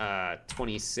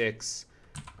 /26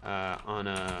 on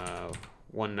a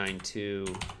 192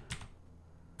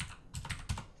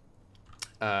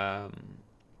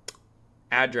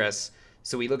 address,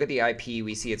 so we look at the IP,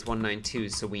 we see it's 192,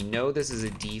 so we know this is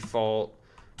a default,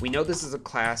 we know this is a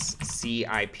class C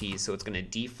IP, so it's going to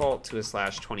default to a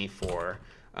 /24,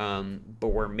 but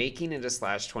we're making it a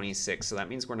 /26, so that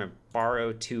means we're going to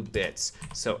borrow 2 bits.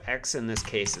 So x in this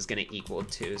case is going to equal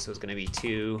 2, so it's going to be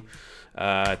 2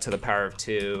 to the power of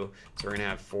 2, so we're going to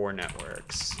have 4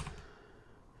 networks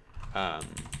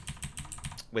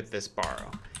with this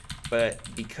borrow. But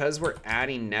because we're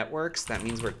adding networks, that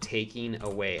means we're taking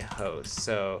away hosts.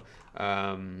 So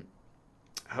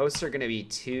hosts are going to be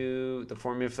 2, the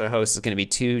formula for the host is going to be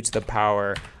 2 to the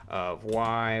power of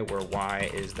y, where y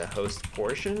is the host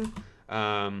portion.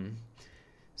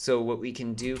 So what we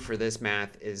can do for this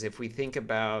math is if we think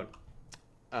about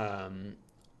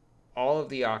all of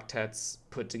the octets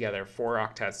put together, 4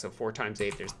 octets, so 4 times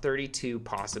 8, there's 32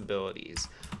 possibilities,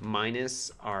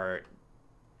 minus our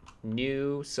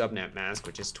new subnet mask,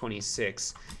 which is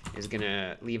 26, is going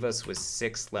to leave us with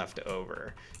 6 left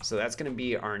over. So that's going to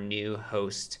be our new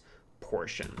host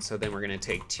portion. So then we're going to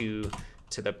take 2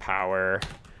 to the power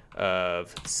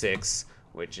of 6,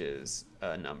 which is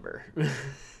a number.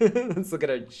 Let's look at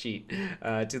our sheet.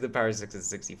 2 to the power of 6 is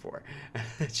 64.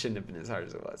 It shouldn't have been as hard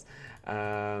as it was.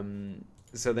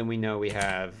 So then we know we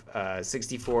have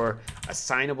 64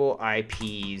 assignable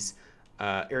IPs,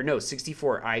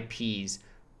 64 IPs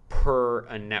per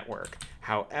a network.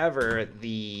 However,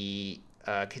 the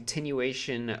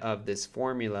continuation of this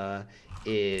formula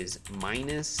is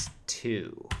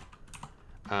 -2.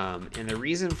 And the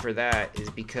reason for that is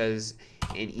because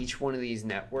in each one of these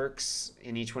networks,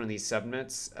 in each one of these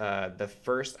subnets, the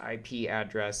first IP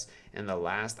address and the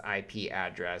last IP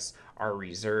address are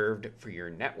reserved for your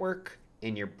network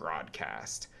and your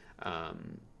broadcast.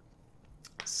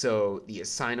 So the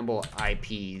assignable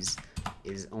IPs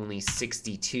is only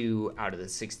 62 out of the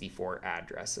 64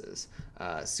 addresses.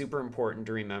 Super important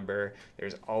to remember.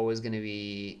 There's always going to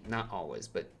be, not always,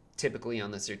 but typically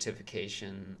on the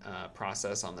certification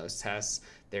process on those tests,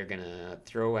 they're going to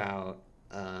throw out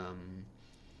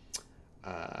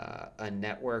a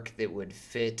network that would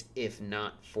fit if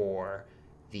not for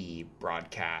the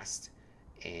broadcast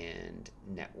and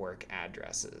network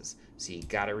addresses. So you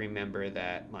got to remember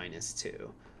that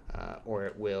 -2, or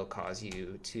it will cause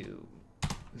you to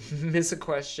miss a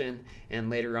question and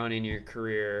later on in your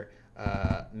career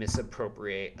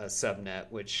misappropriate a subnet,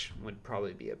 which would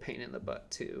probably be a pain in the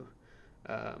butt to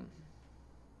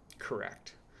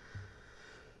correct.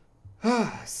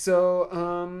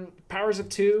 So powers of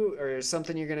 2 are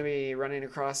something you're going to be running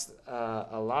across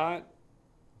a lot.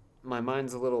 My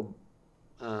mind's a little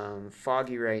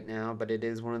foggy right now, but it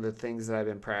is one of the things that I've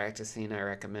been practicing. I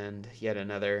recommend yet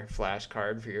another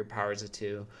flashcard for your powers of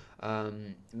 2.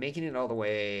 Making it all the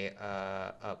way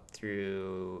up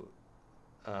through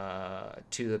 2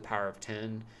 to the power of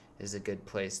 10 is a good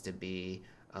place to be,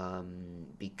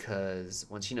 because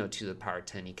once you know 2 to the power of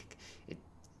 10,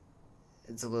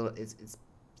 it's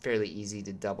fairly easy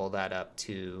to double that up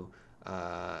to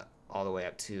all the way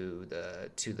up to the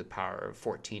 2 to the power of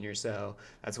 14 or so.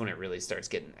 That's when it really starts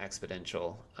getting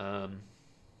exponential.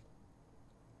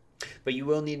 But you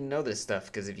will need to know this stuff,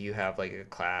 because if you have like a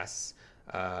class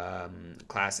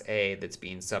A that's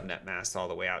being subnet masked all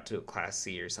the way out to a class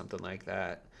C or something like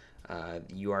that,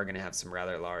 you are going to have some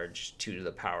rather large 2 to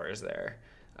the powers there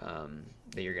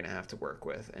that you're going to have to work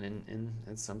with. And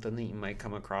it's something that you might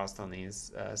come across on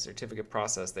these certificate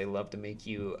process. They love to make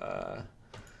you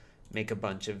make a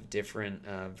bunch of different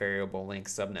variable length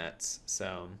subnets.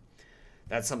 So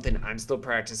that's something I'm still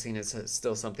practicing. It's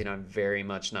still something I'm very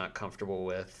much not comfortable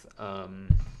with,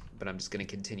 but I'm just going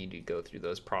to continue to go through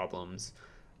those problems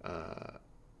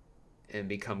and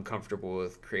become comfortable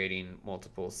with creating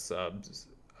multiple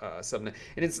subnet.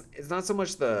 And it's not so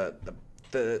much the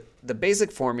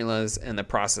basic formulas and the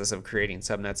process of creating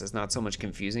subnets is not so much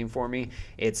confusing for me.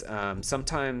 It's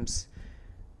sometimes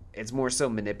it's more so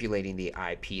manipulating the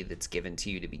IP that's given to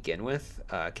you to begin with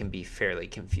can be fairly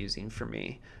confusing for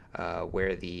me,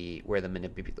 where the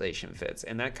manipulation fits.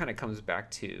 And that kind of comes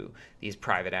back to these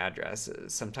private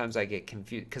addresses. Sometimes I get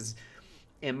confused because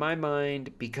in my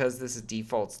mind, because this is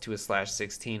defaults to a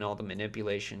 /16, all the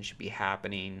manipulation should be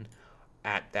happening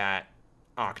at that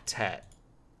octet.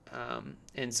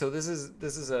 And so this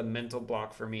is a mental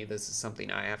block for me. This is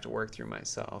something I have to work through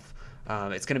myself.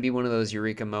 It's going to be one of those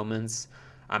eureka moments.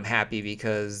 I'm happy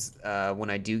because when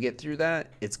I do get through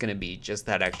that, it's going to be just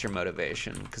that extra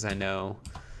motivation, because I know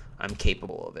I'm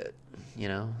capable of it. You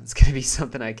know, it's going to be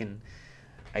something I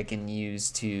can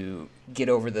use to get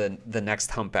over the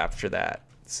next hump after that.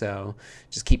 So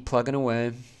just keep plugging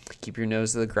away, keep your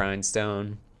nose to the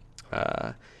grindstone,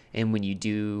 and when you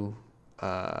do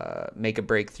make a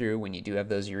breakthrough, when you do have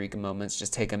those eureka moments,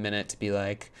 just take a minute to be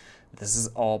like, this is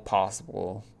all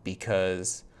possible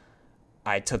because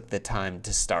I took the time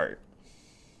to start,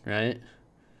 right?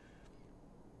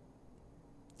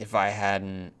 If I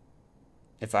hadn't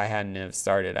have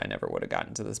started, I never would have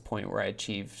gotten to this point where I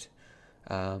achieved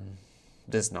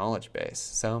this knowledge base.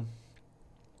 So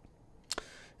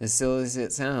as silly as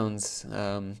it sounds,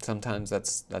 sometimes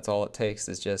that's all it takes,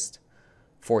 is just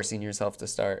forcing yourself to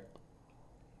start.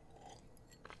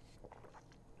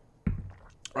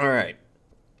 All right.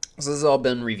 So this has all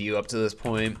been review up to this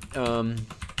point.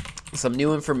 Some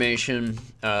new information,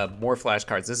 more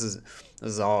flashcards. This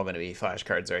is all going to be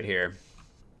flashcards right here.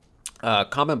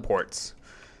 Common ports.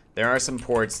 There are some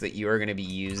ports that you are going to be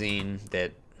using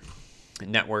that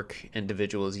network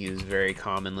individuals use very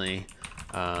commonly.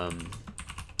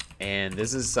 And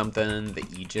this is something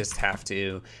that you just have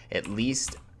to, at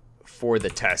least for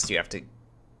the test, you have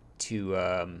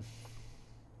to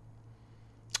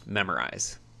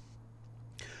memorize.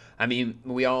 I mean,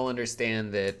 we all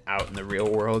understand that out in the real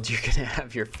world, you're going to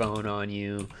have your phone on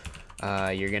you.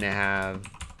 You're going to have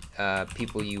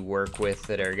people you work with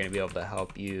that are going to be able to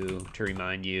help you, to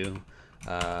remind you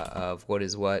of what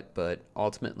is what. But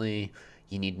ultimately,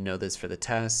 you need to know this for the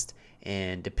test.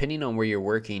 And depending on where you're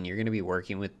working, you're going to be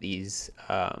working with these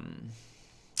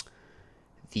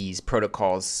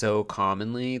protocols so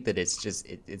commonly that it's just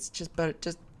better,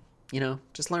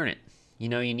 just learn it. You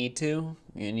need to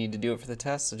do it for the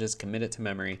test, so just commit it to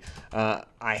memory.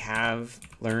 I have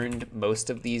learned most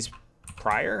of these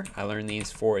prior. I learned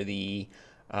these for the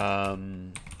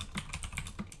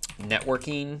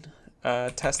networking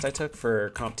test I took for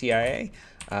CompTIA.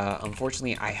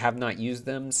 Unfortunately, I have not used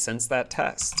them since that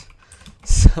test.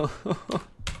 So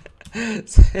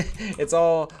it's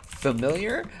all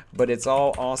familiar, but it's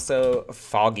all also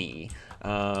foggy.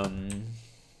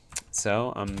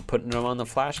 So I'm putting them on the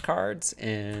flashcards,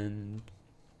 and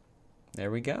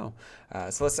there we go.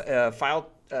 So let's file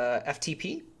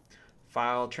FTP,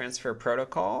 file transfer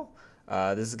protocol.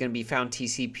 This is going to be found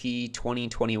TCP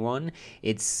 2021.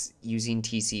 It's using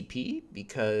TCP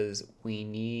because we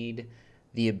need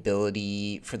the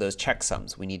ability for those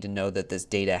checksums. We need to know that this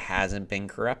data hasn't been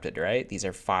corrupted, right? These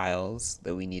are files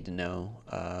that we need to know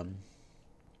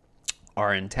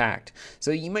are intact.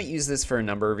 So you might use this for a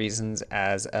number of reasons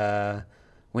as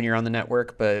when you're on the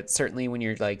network, but certainly when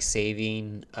you're like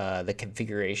saving the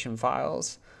configuration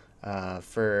files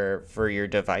for your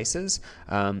devices.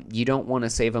 You don't want to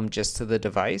save them just to the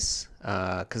device,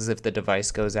 because if the device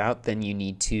goes out, then you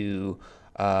need to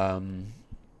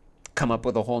come up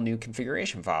with a whole new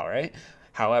configuration file, right?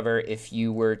 However, if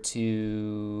you were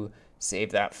to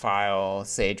save that file,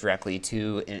 say directly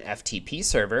to an FTP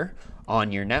server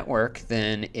on your network,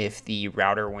 then if the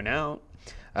router went out,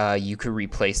 you could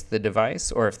replace the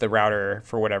device, or if the router,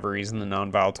 for whatever reason, the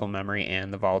non-volatile memory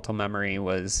and the volatile memory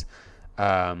was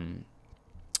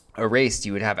erased,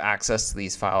 you would have access to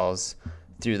these files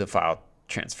through the file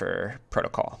transfer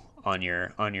protocol on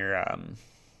your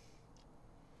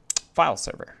file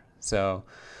server. So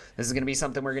this is going to be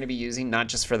something we're going to be using, not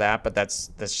just for that, but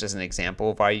that's just an example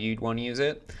of why you'd want to use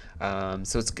it.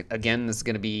 So it's, again, this is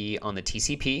going to be on the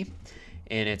TCP,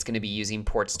 and it's going to be using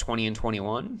ports 20 and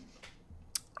 21.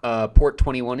 Port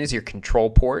 21 is your control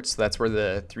port, so that's where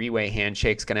the three-way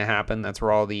handshake's going to happen. That's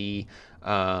where all the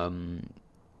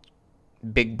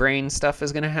big brain stuff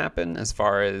is going to happen as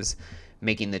far as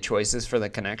making the choices for the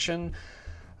connection.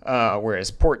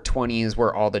 Whereas port 20 is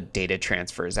where all the data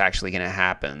transfer is actually going to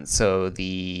happen. So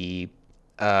the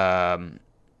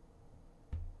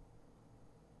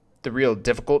real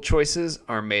difficult choices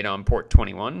are made on port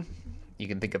 21. You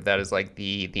can think of that as like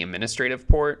the administrative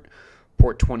port.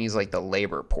 Port 20 is like the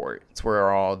labor port. It's where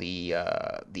all the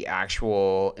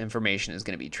actual information is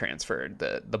going to be transferred,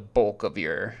 the bulk of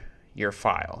your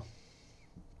file.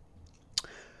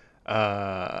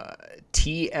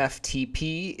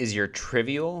 TFTP is your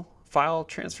trivial file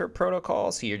transfer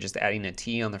protocol, so you're just adding a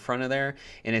T on the front of there,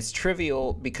 and it's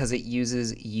trivial because it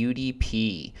uses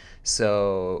UDP,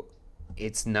 so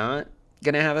it's not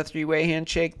going to have a three-way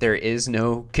handshake. There is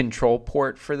no control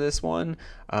port for this one.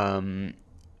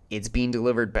 It's being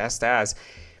delivered best as.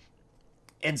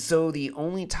 And so the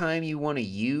only time you want to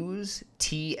use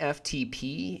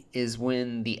TFTP is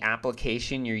when the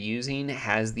application you're using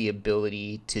has the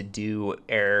ability to do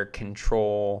error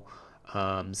control.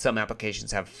 Some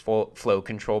applications have flow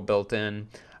control built in,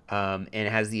 and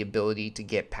it has the ability to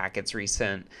get packets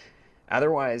resent.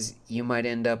 Otherwise, you might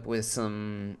end up with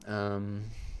some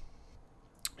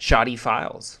shoddy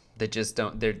files that just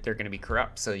don't, they're going to be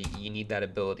corrupt. So you need that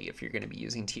ability if you're going to be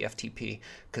using TFTP,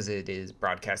 because it is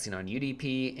broadcasting on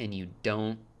UDP, and you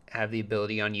don't have the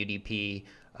ability on UDP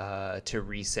to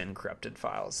resend corrupted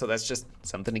files. So that's just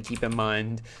something to keep in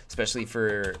mind, especially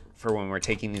for when we're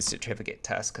taking these certificate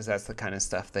tests, because that's the kind of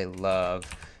stuff they love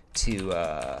to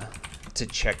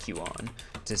check you on,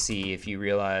 to see if you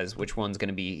realize which one's going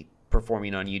to be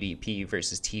performing on UDP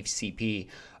versus TCP.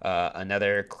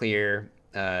 Another clear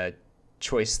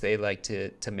choice they like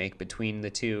to make between the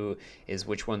two is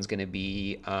which one's going to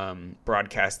be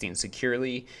broadcasting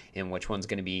securely and which one's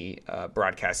going to be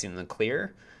broadcasting in the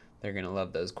clear. They're going to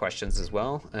love those questions as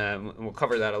well. We'll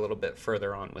cover that a little bit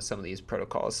further on with some of these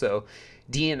protocols. So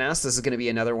DNS, this is going to be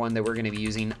another one that we're going to be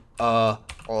using a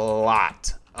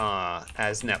lot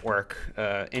as network.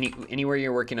 Anywhere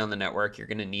you're working on the network, you're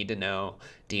going to need to know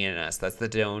DNS. That's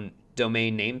the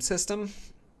domain name system.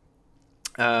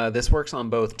 This works on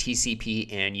both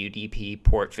TCP and UDP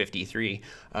port 53.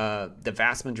 The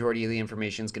vast majority of the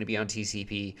information is going to be on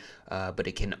TCP, but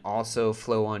it can also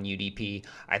flow on UDP.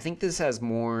 I think this has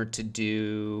more to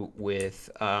do with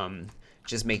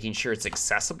just making sure it's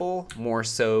accessible more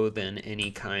so than any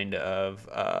kind of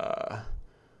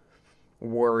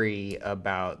worry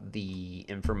about the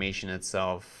information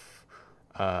itself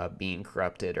being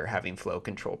corrupted or having flow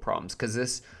control problems, because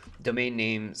this domain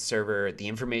name server, the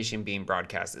information being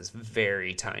broadcast is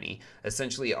very tiny.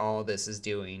 Essentially, all this is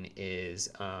doing is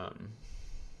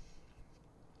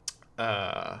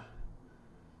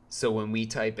so when we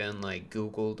type in like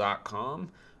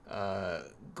google.com,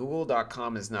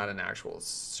 google.com is not an actual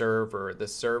server. The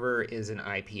server is an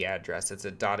IP address. It's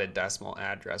a dotted decimal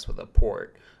address with a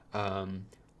port.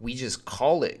 We just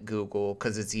call it Google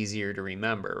because it's easier to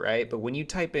remember, right? But when you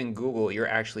type in Google, you're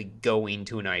actually going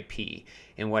to an IP.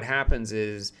 And what happens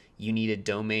is you need a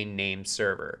domain name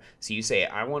server. So you say,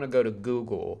 I want to go to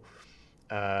Google.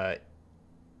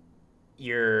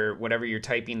 Whatever you're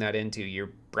typing that into,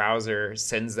 your browser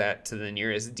sends that to the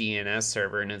nearest DNS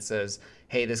server, and it says,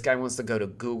 hey, this guy wants to go to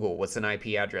Google. What's an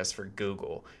IP address for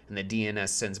Google? And the DNS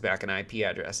sends back an IP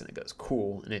address, and it goes,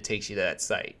 cool, and it takes you to that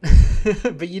site.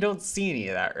 But you don't see any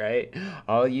of that, right?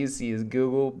 All you see is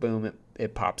Google, boom,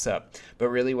 it pops up. But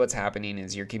really what's happening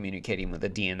is you're communicating with a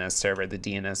DNS server. The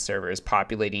DNS server is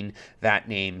populating that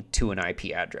name to an IP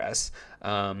address.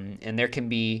 And there can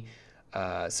be...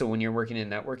 so when you're working in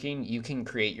networking, you can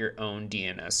create your own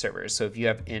DNS servers. So if you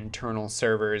have internal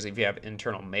servers, if you have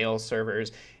internal mail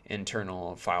servers,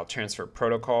 internal file transfer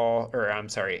protocol,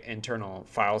 internal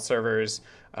file servers,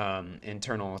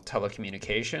 internal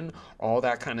telecommunication, all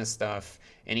that kind of stuff,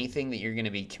 anything that you're going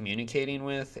to be communicating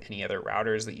with, any other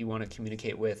routers that you want to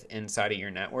communicate with inside of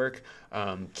your network,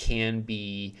 can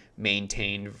be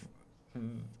maintained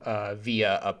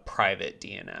via a private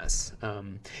DNS.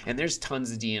 And there's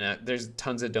tons of there's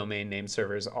tons of domain name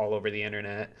servers all over the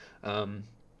internet.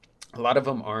 A lot of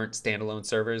them aren't standalone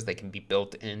servers. They can be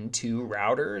built into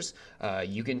routers.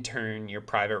 You can turn your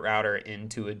private router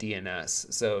into a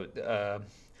DNS. So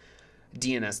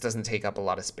DNS doesn't take up a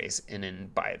lot of space in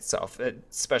and by itself,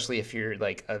 especially if you're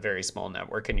like a very small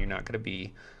network and you're not going to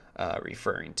be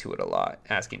referring to it a lot,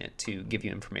 asking it to give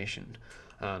you information.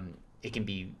 It can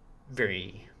be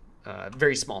very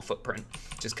small footprint,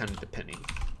 just kind of depending.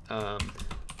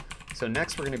 So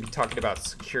next we're going to be talking about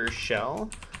Secure Shell.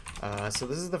 So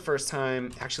this is the first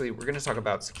time, actually we're going to talk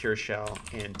about Secure Shell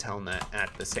and Telnet at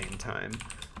the same time.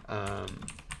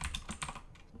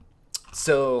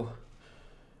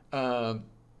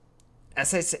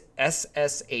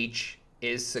 SSH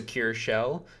is Secure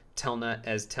Shell, Telnet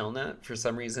as Telnet. For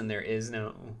some reason there is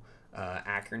no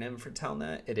acronym for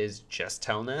Telnet. It is just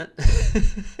Telnet.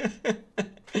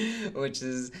 Which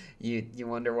is, you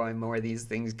wonder why more of these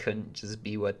things couldn't just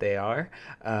be what they are.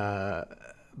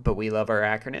 But we love our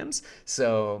acronyms.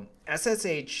 So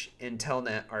SSH and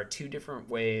Telnet are two different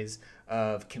ways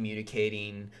of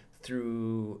communicating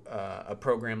through a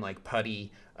program like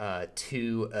PuTTY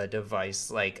to a device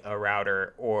like a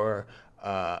router or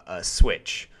a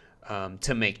switch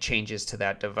to make changes to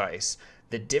that device.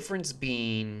 The difference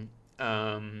being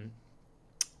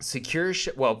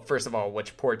well, first of all,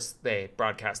 which ports they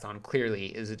broadcast on clearly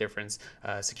is a difference.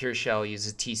 Secure Shell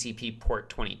uses TCP port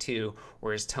 22,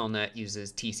 whereas Telnet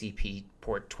uses TCP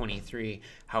port 23.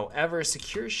 However,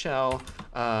 Secure Shell,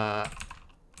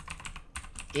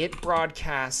 it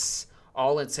broadcasts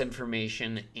all its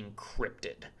information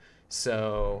encrypted.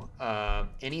 So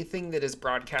anything that is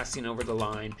broadcasting over the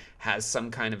line has some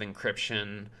kind of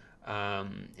encryption,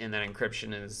 and that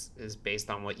encryption is based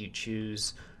on what you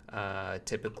choose.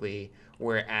 Typically,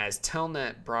 whereas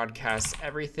Telnet broadcasts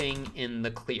everything in the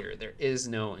clear. There is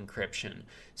no encryption.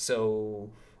 So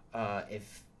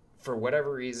if for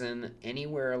whatever reason,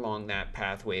 anywhere along that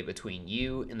pathway between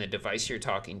you and the device you're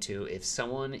talking to, if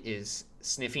someone is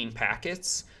sniffing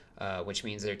packets, which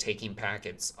means they're taking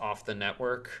packets off the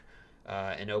network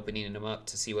and opening them up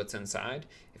to see what's inside,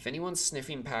 if anyone's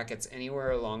sniffing packets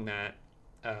anywhere along that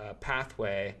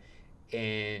pathway,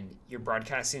 and you're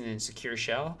broadcasting in Secure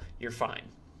Shell, you're fine.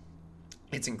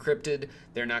 It's encrypted.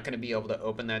 They're not going to be able to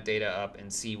open that data up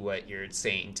and see what you're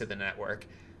saying to the network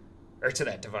or to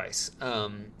that device.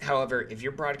 However, if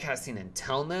you're broadcasting in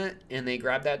Telnet and they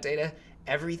grab that data,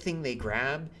 everything they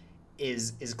grab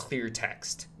is clear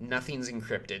text. Nothing's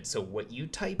encrypted. So what you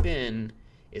type in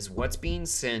is what's being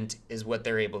sent, is what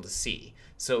they're able to see.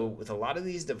 So with a lot of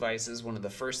these devices, one of the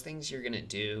first things you're going to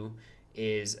do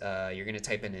is you're going to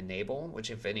type in enable,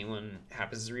 which if anyone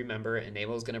happens to remember,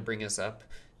 enable is going to bring us up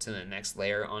to the next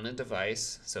layer on a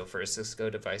device. So for a Cisco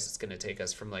device, it's going to take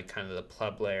us from like kind of the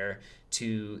pleb layer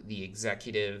to the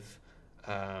executive,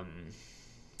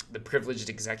 the privileged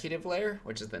executive layer,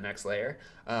 which is the next layer.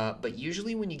 But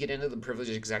usually when you get into the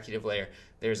privileged executive layer,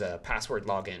 there's a password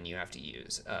login you have to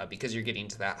use because you're getting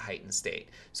to that heightened state.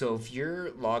 So if you're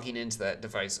logging into that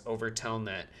device over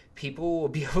Telnet, people will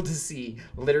be able to see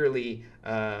literally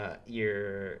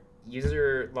your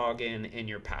user login and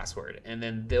your password. And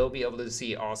then they'll be able to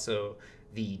see also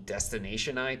the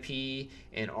destination IP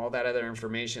and all that other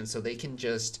information, so they can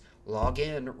just log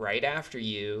in right after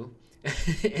you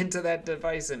into that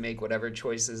device and make whatever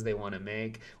choices they want to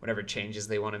make, whatever changes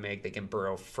they want to make. They can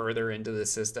burrow further into the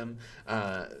system.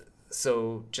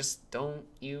 So just don't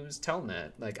use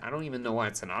Telnet. Like, I don't even know why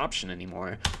it's an option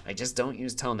anymore. I just don't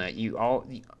use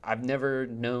Telnet. I've never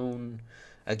known,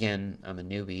 again, I'm a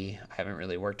newbie. I haven't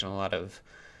really worked on a lot of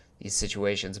these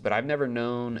situations, but I've never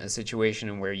known a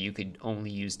situation where you could only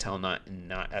use Telnet and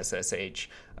not SSH.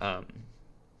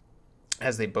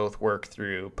 As they both work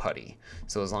through PuTTY.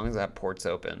 So as long as that port's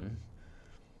open,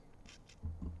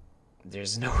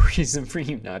 there's no reason for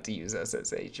you not to use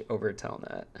SSH over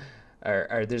Telnet.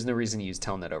 Or there's no reason to use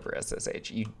Telnet over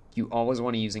SSH. You always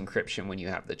want to use encryption when you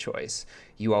have the choice.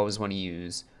 You always want to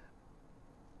use...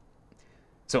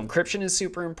 So encryption is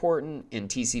super important, and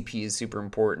TCP is super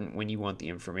important when you want the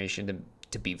information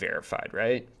to be verified,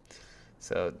 right?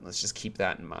 So let's just keep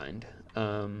that in mind.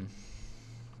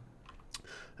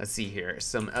 Let's see here.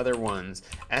 Some other ones.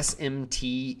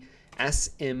 SMTP.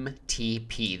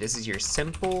 This is your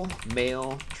Simple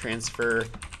Mail Transfer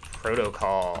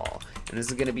Protocol. And this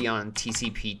is going to be on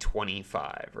TCP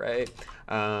 25, right?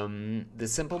 The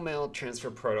Simple Mail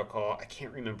Transfer Protocol, I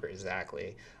can't remember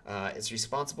exactly. It's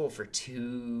responsible for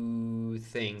two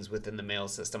things within the mail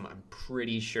system. I'm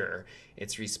pretty sure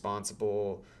it's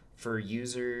responsible for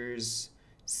users...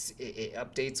 It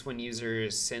updates when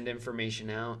users send information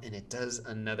out, and it does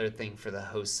another thing for the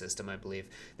host system, I believe.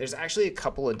 There's actually a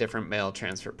couple of different mail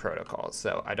transfer protocols,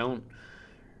 so I don't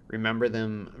remember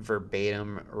them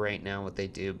verbatim right now what they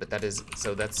do, but that's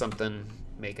something.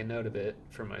 Make a note of it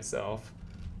for myself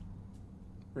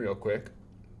real quick,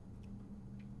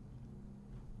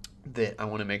 that I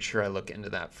want to make sure I look into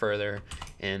that further,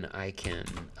 and I can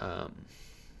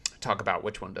talk about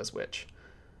which one does which.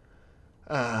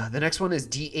 The next one is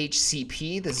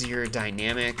DHCP. This is your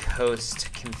Dynamic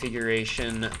Host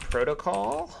Configuration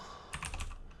Protocol.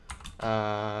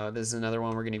 This is another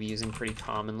one we're going to be using pretty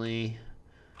commonly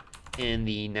in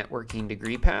the networking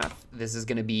degree path. This is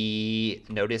going to be,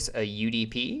 notice, a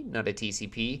UDP, not a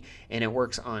TCP, and it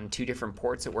works on two different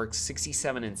ports. It works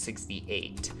 67 and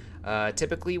 68.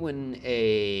 Typically when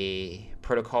a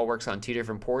protocol works on two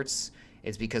different ports,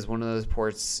 it's because one of those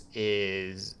ports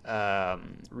is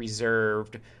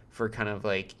reserved for kind of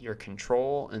like your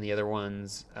control, and the other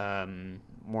one's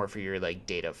more for your like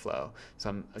data flow. So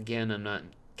I'm not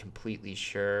completely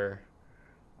sure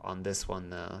on this one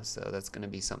though. So that's going to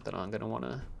be something I'm going to want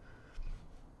to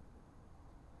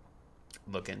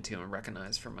look into and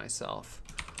recognize for myself.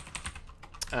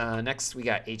 Next we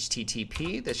got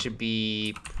HTTP. This should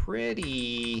be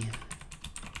pretty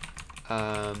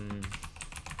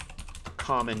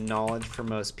common knowledge for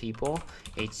most people.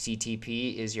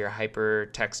 HTTP is your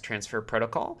Hypertext Transfer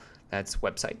Protocol. That's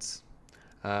websites.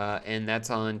 And that's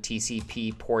on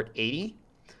TCP port 80.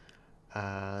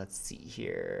 Let's see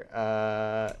here.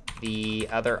 The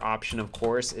other option, of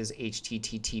course, is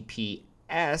HTTPS.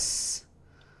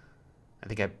 I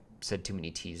think I said too many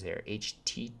T's there.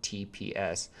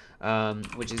 HTTPS,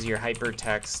 which is your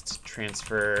Hypertext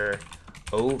Transfer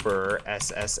over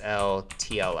SSL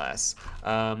TLS.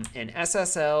 And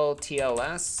SSL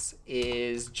TLS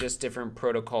is just different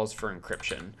protocols for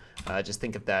encryption. Just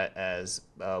think of that as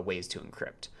ways to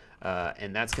encrypt.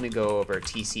 And that's going to go over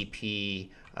TCP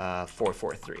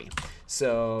 443.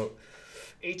 So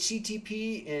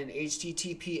HTTP and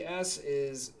HTTPS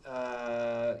is,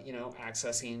 they're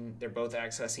both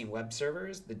accessing web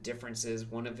servers. The difference is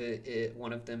one of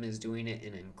them is doing it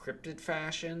in an encrypted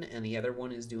fashion, and the other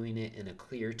one is doing it in a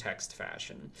clear text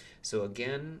fashion. So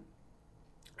again,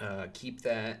 keep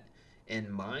that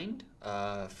in mind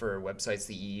for websites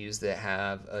that you use that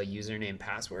have a username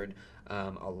password.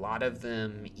 A lot of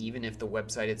them, even if the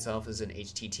website itself is an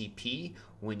HTTP,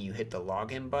 when you hit the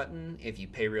login button, if you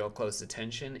pay real close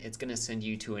attention, it's going to send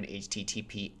you to an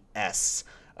HTTPS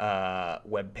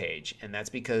web page, and that's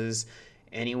because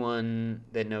anyone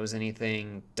that knows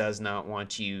anything does not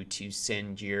want you to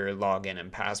send your login and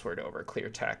password over clear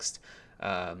text.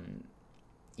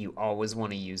 You always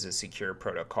want to use a secure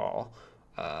protocol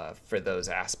for those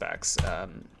aspects.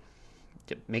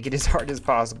 To make it as hard as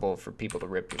possible for people to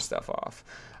rip your stuff off.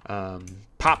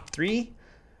 Pop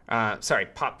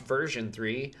version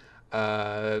 3.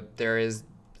 There is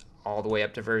all the way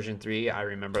up to version 3. I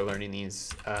remember learning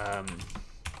these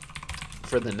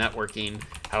for the networking.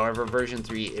 However, version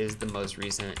 3 is the most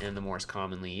recent and the most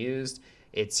commonly used.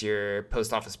 It's your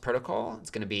post office protocol. It's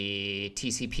going to be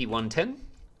TCP 110.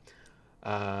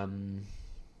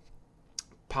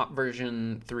 Pop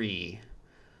version 3.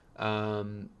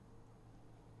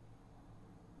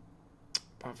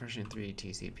 Pop version 3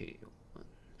 TCP.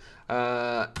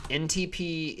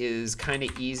 NTP is kind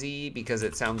of easy because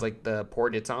it sounds like the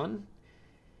port it's on.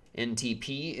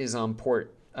 NTP is on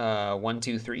port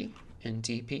 123.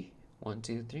 NTP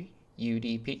 123.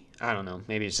 UDP. I don't know.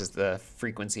 Maybe it's just the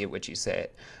frequency at which you say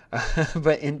it.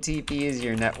 But NTP is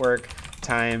your network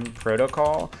time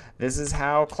protocol. This is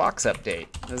how clocks update.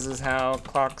 This is how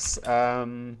clocks.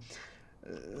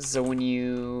 So when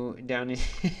you down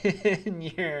in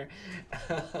your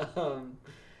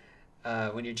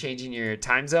when you're changing your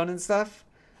time zone and stuff,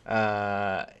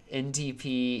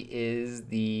 NTP is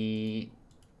the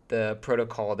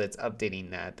protocol that's updating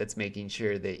that's making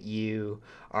sure that you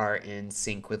are in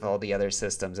sync with all the other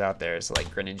systems out there, so like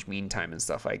Greenwich Mean Time and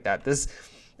stuff like that. This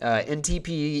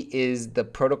NTP is the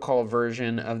protocol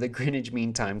version of the Greenwich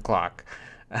Mean Time clock.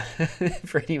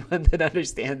 For anyone that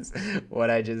understands what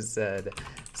I just said,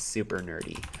 super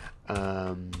nerdy.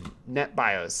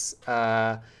 NetBIOS.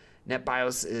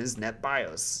 NetBIOS is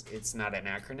NetBIOS. It's not an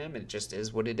acronym. It just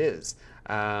is what it is.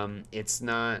 It's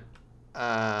not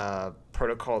a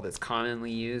protocol that's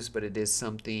commonly used, but it is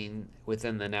something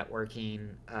within the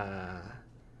networking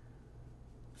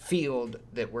field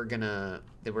that we're gonna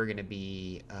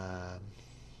be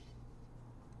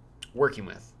working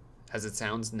with. As it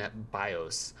sounds,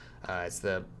 NetBIOS. It's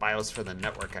the BIOS for the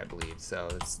network, I believe. So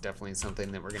it's definitely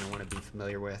something that we're going to want to be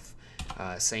familiar with.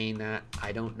 Saying that,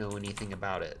 I don't know anything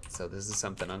about it. So this is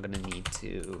something I'm going to need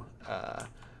to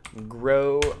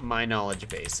grow my knowledge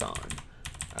base on.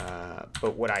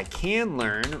 But what I can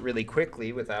learn really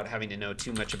quickly without having to know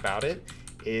too much about it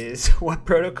is what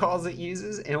protocols it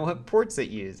uses and what ports it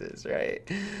uses, right?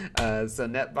 So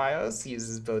NetBIOS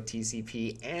uses both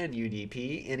TCP and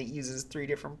UDP, and it uses 3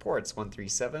 different ports,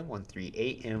 137,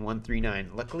 138, and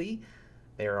 139. Luckily,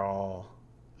 they're all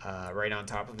right on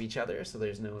top of each other, so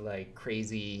there's no like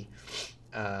crazy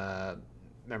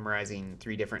memorizing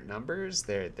 3 different numbers.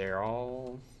 They're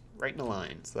all right in a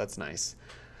line, so that's nice.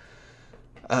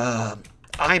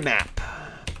 IMAP.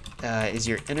 Is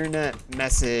your internet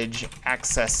message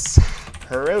access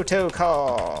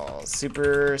protocol.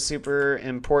 Super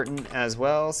important as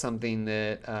well. Something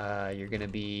that you're going to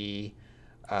be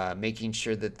making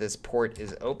sure that this port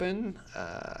is open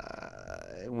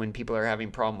when people are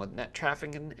having problem with net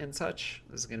traffic and such.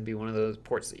 This is going to be one of those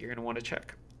ports that you're going to want to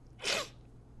check.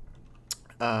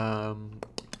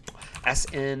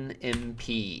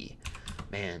 SNMP.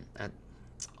 Man, that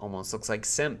almost looks like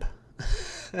SIMP.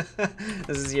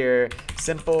 This is your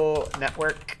simple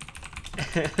network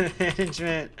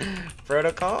management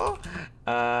protocol.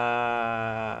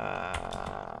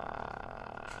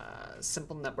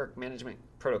 Simple network management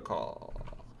protocol.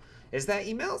 Is that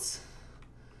emails?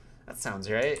 That sounds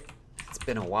right. It's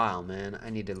been a while, man. I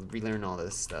need to relearn all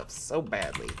this stuff so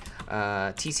badly.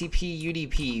 TCP,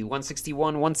 UDP,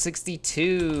 161,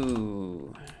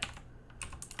 162.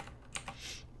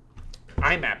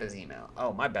 IMAP is email.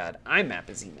 Oh, my bad. IMAP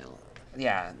is email.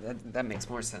 Yeah, that makes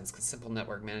more sense, because Simple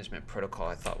Network Management Protocol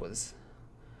I thought was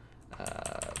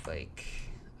like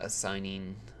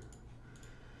assigning.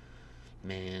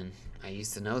 Man, I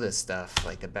used to know this stuff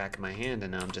like the back of my hand,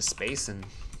 and now I'm just spacing.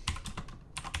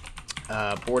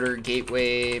 Border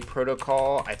Gateway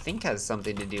Protocol, I think, has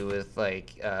something to do with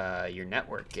like your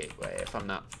network gateway, if I'm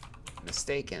not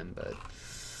mistaken, but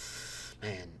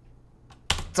man,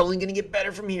 it's only going to get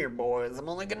better from here, boys. I'm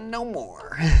only going to know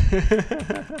more.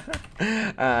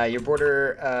 Your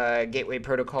Border Gateway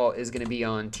Protocol is going to be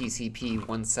on TCP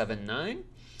 179.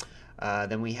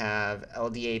 Then we have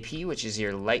LDAP, which is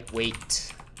your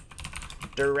Lightweight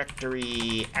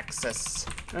Directory Access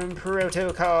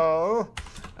Protocol.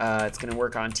 It's going to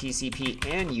work on TCP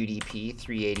and UDP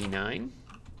 389.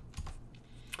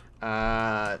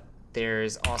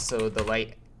 There's also the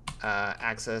Light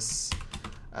Access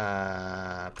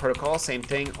Protocol, same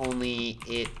thing, only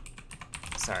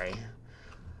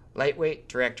Lightweight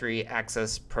Directory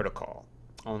Access Protocol.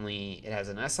 only it has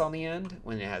an S on the end.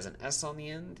 When it has an S on the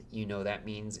end, you know that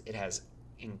means it has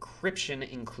encryption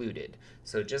included.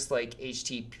 So just like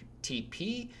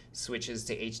HTTP switches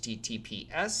to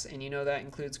HTTPS, and you know that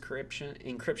includes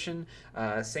encryption.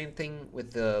 Same thing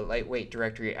with the lightweight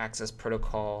directory access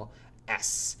protocol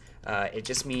S. It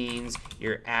just means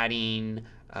you're adding,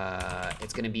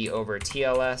 it's going to be over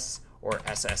TLS or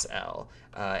SSL.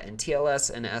 And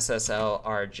TLS and SSL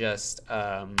are just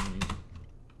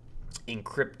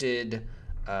encrypted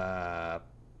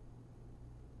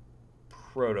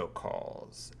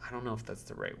protocols. I don't know if that's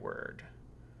the right word.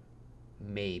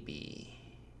 Maybe.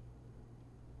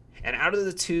 And out of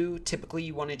the two, typically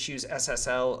you want to choose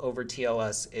SSL over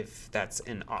TLS if that's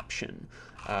an option,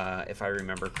 if I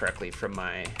remember correctly from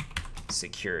my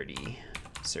security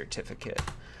certificate.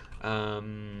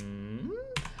 Lastly,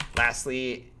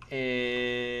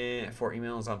 for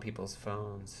emails on people's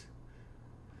phones.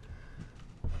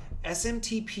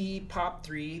 SMTP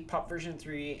POP3, POP version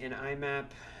 3, and IMAP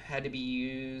had to be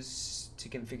used to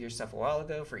configure stuff a while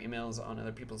ago for emails on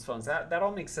other people's phones. That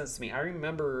all makes sense to me. I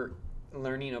remember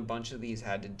learning a bunch of these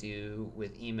had to do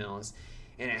with emails,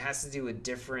 and it has to do with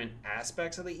different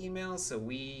aspects of the email. So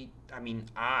when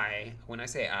I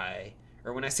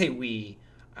say we,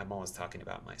 I'm always talking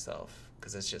about myself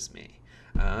because it's just me.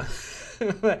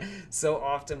 So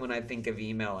often when I think of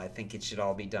email, I think it should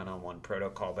all be done on one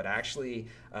protocol, but actually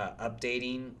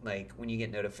updating, like when you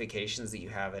get notifications that you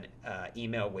have an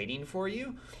email waiting for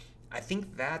you, I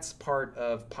think that's part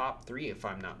of POP3 if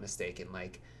I'm not mistaken.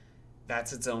 Like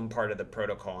that's its own part of the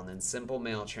protocol. And then simple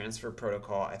mail transfer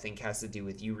protocol I think has to do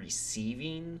with you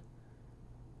receiving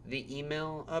the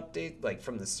email update like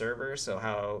from the server. So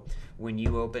how when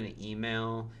you open an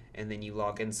email and then you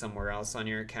log in somewhere else on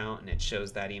your account and it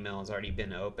shows that email has already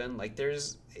been opened, like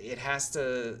it has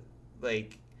to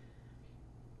like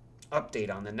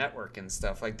update on the network and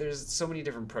stuff. Like there's so many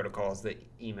different protocols that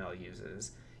email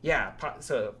uses. Yeah,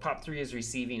 so POP3 is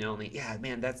receiving only. Yeah,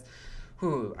 man, I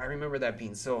remember that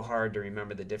being so hard to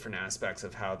remember the different aspects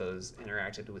of how those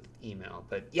interacted with email.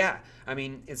 But yeah, I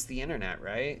mean, it's the internet,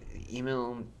 right?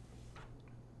 Email,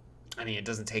 I mean, it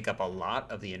doesn't take up a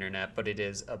lot of the internet, but it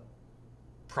is a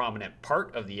prominent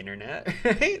part of the internet,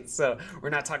 right? So we're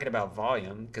not talking about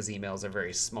volume because emails are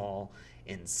very small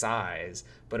in size.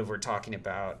 But if we're talking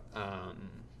about,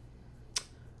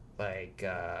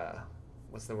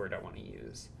 what's the word I want to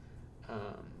use?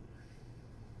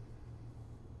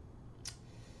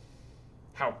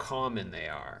 How common they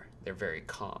are. They're very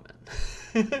common.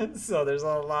 So there's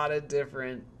a lot of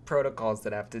different protocols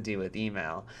that have to do with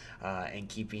email and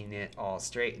keeping it all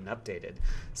straight and updated.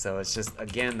 So it's just,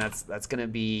 again, that's going to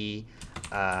be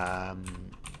a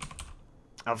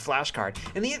flashcard.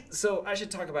 So I should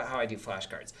talk about how I do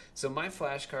flashcards. So my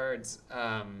flashcards,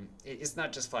 it's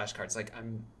not just flashcards. Like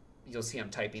you'll see I'm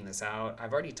typing this out.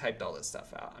 I've already typed all this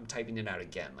stuff out. I'm typing it out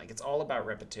again. Like it's all about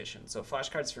repetition. So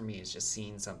flashcards for me is just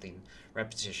seeing something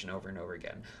repetition over and over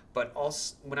again. But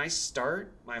also when I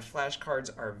start, my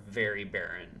flashcards are very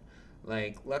barren.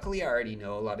 Like luckily I already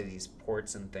know a lot of these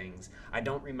ports and things. I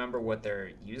don't remember what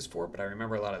they're used for, but I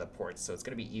remember a lot of the ports. So it's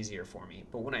going to be easier for me.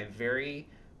 But when I very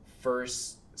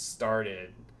first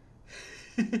started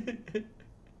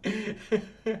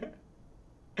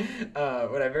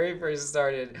when I very first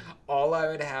started, all I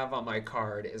would have on my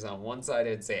card is on one side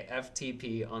it would say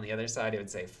FTP, on the other side it would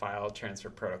say File Transfer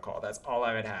Protocol. That's all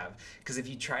I would have. Because if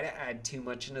you try to add too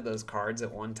much into those cards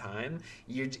at one time,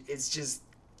 it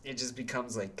just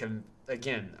becomes like,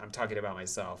 again, I'm talking about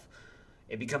myself.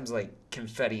 It becomes like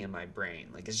confetti in my brain.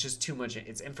 Like it's just too much.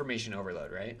 It's information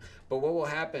overload, right? But what will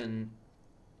happen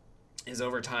is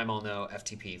over time I'll know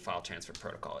FTP, File Transfer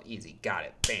Protocol. Easy, got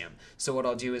it, bam. So what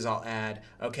I'll do is I'll add,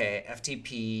 okay,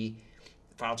 FTP,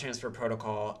 File Transfer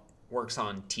Protocol works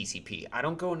on TCP. I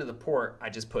don't go into the port, I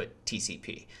just put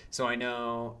TCP. So I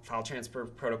know File Transfer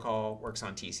Protocol works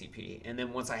on TCP. And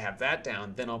then once I have that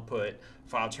down, then I'll put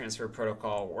File Transfer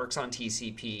Protocol works on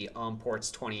TCP on ports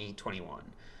 2021.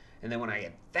 And then when I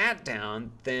get that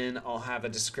down, then I'll have a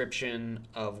description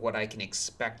of what I can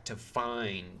expect to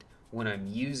find when I'm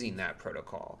using that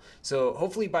protocol. So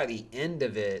hopefully by the end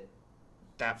of it,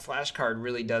 that flashcard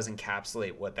really does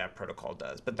encapsulate what that protocol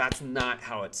does. But that's not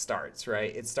how it starts,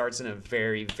 right? It starts in a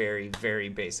very, very, very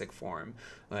basic form.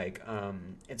 Like,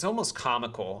 it's almost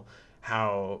comical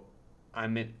how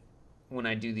when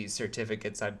I do these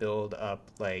certificates, I build up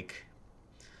like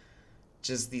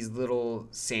just these little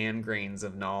sand grains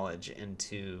of knowledge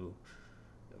into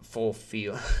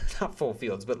not full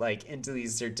fields, but like into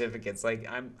these certificates. Like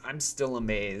I'm still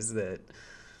amazed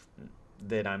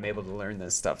that I'm able to learn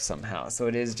this stuff somehow. So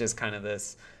it is just kind of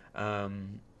this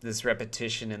this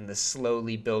repetition and the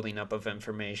slowly building up of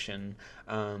information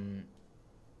um,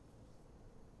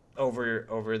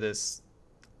 over this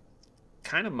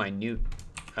kind of minute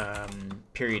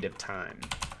period of time.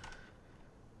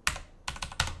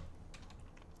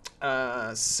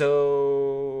 This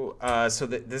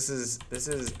is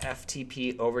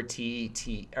FTP over or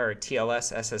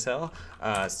TLS SSL.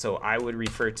 So I would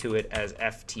refer to it as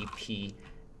FTPS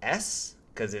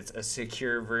because it's a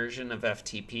secure version of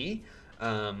FTP.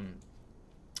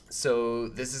 So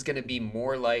this is going to be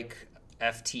more like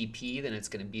FTP than it's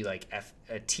going to be like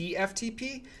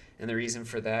TFTP. And the reason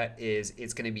for that is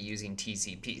it's going to be using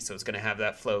TCP. So it's going to have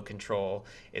that flow control.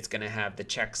 It's going to have the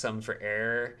checksum for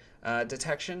error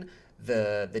detection.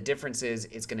 The difference is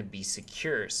it's going to be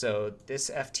secure. So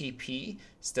this FTP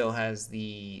still has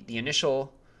the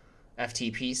initial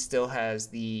FTP still has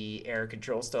the error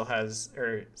control, still has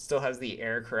the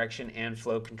error correction and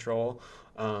flow control,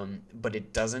 but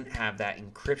it doesn't have that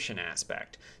encryption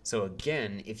aspect. So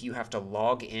again, if you have to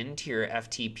log into your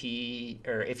FTP,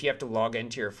 or if you have to log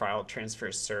into your file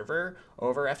transfer server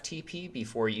over FTP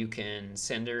before you can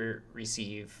send or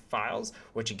receive files,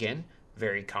 which again,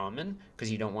 very common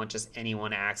because you don't want just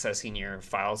anyone accessing your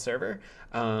file server.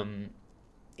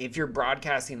 If you're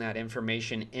broadcasting that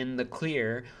information in the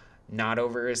clear, not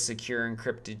over a secure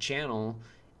encrypted channel,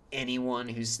 anyone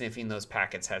who's sniffing those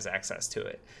packets has access to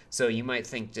it. So you might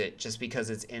think that just because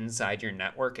it's inside your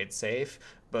network, it's safe.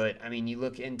 But I mean, you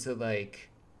look into like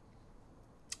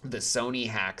the Sony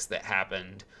hacks that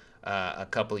happened a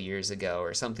couple years ago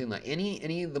or something, like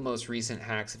any of the most recent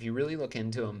hacks, if you really look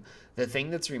into them, the thing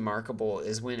that's remarkable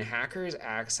is when hackers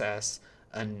access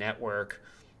a network,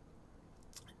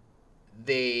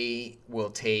 they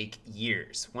will take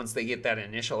years once they get that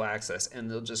initial access, and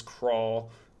they'll just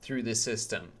crawl through the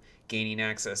system, gaining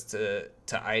access to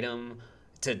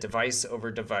device over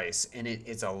device, and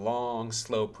it's a long,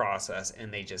 slow process,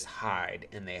 and they just hide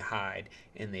and they hide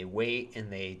and they wait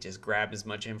and they just grab as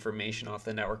much information off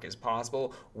the network as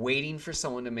possible, waiting for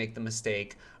someone to make the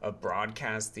mistake of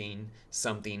broadcasting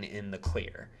something in the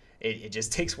clear. It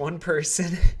just takes one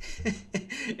person,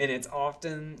 and it's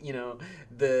often,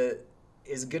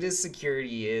 as good as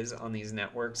security is on these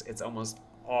networks, it's almost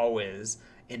always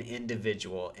an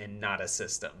individual and not a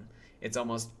system. It's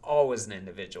almost always an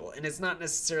individual. And it's not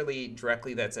necessarily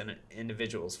directly that's an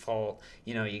individual's fault.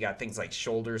 You got things like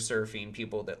shoulder surfing,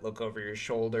 people that look over your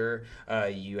shoulder.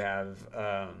 You have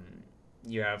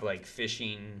like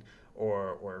phishing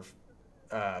or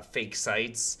fake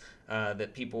sites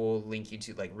that people link you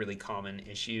to, like really common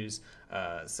issues.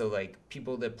 So like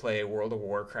people that play World of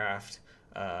Warcraft,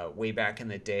 way back in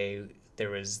the day,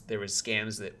 there was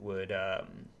scams that would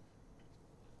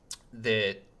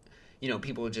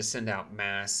people would just send out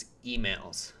mass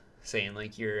emails saying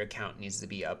like your account needs to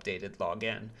be updated, log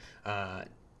in,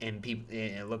 and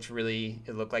it looked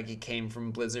like it came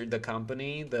from Blizzard, the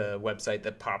company. The website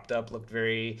that popped up looked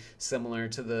very similar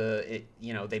to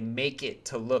they make it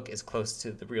to look as close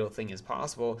to the real thing as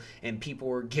possible, and people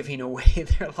were giving away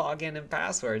their login and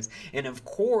passwords. And of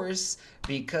course,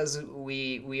 because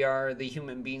we are the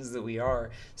human beings that we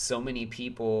are, so many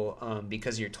people,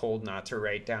 because you're told not to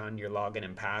write down your login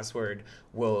and password,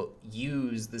 will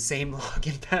use the same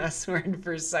login password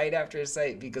for site after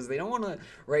site because they don't want to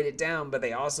write it down, but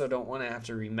they also don't want to have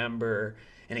to remember.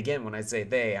 And again, when I say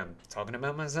they, I'm talking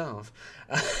about myself.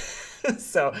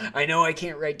 So I know I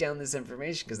can't write down this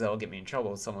information because that'll get me in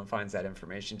trouble if someone finds that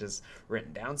information just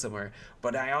written down somewhere.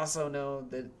 But I also know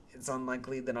that it's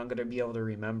unlikely that I'm going to be able to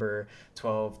remember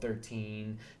 12,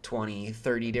 13, 20,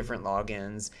 30 different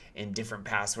logins and different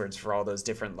passwords for all those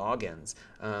different logins.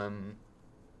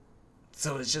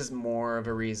 So it's just more of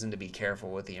a reason to be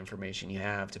careful with the information you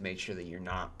have to make sure that you're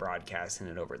not broadcasting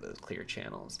it over those clear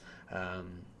channels.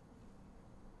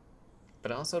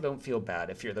 But also don't feel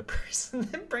bad if you're the person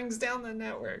that brings down the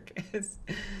network.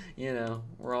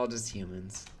 We're all just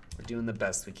humans. We're doing the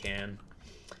best we can.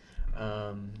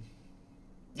 So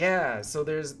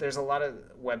there's a lot of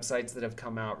websites that have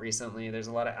come out recently. There's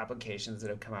a lot of applications that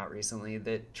have come out recently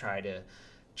that try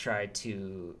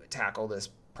to tackle this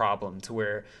problem to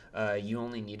where you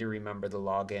only need to remember the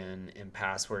login and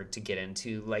password to get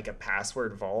into like a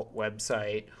password vault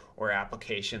website or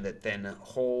application that then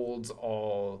holds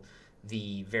all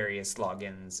the various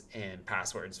logins and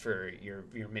passwords for your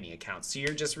mini accounts. So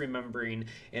you're just remembering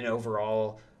an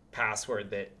overall password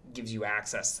that gives you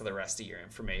access to the rest of your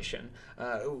information,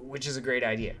 which is a great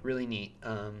idea, really neat.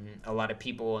 A lot of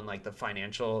people in like the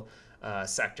financial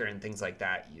sector and things like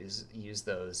that use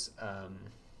those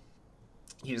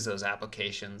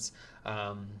applications.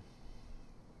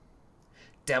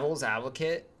 Devil's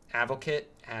Advocate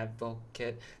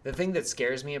advocate. The thing that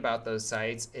scares me about those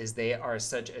sites is they are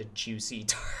such a juicy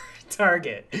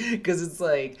target, because it's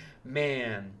like,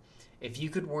 man, if you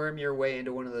could worm your way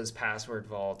into one of those password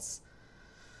vaults,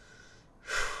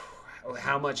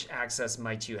 how much access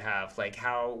might you have? Like,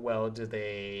 how well do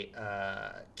they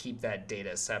keep that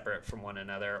data separate from one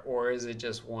another? Or is it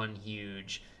just one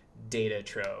huge data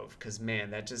trove? Because,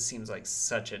 man, that just seems like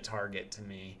such a target to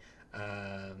me.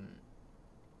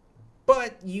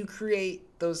 But you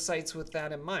create those sites with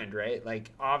that in mind, right?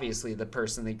 Like, obviously, the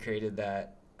person that created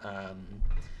that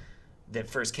that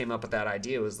first came up with that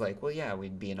idea was like, well, yeah,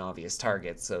 we'd be an obvious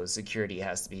target, so security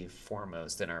has to be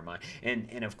foremost in our mind.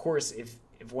 And of course, if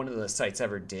one of the sites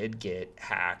ever did get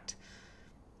hacked,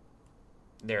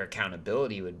 their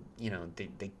accountability would,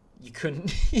 they you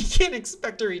couldn't you can't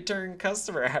expect a return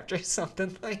customer after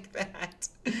something like that,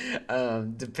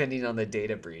 depending on the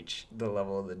data breach, the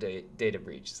level of the data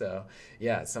breach. So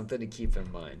yeah, something to keep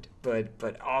in mind.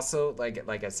 But also,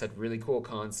 like I said, really cool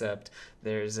concept.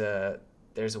 There's a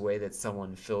way that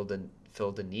someone filled a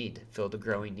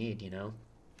growing need.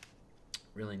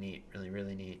 Really neat,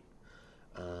 really neat.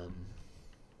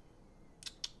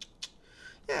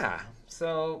 Yeah,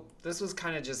 so this was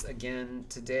kind of just, again,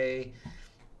 today,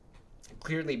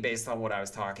 clearly based on what I was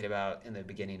talking about in the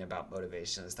beginning about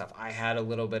motivation and stuff. I had a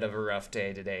little bit of a rough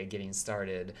day today getting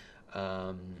started,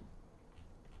 and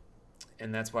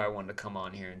that's why I wanted to come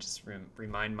on here and just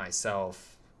remind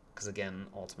myself, because again,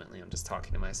 ultimately I'm just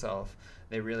talking to myself,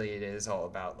 that really it is all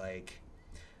about, like,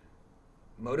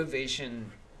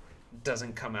 motivation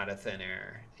doesn't come out of thin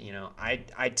air.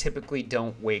 I typically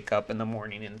don't wake up in the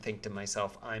morning and think to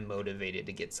myself, I'm motivated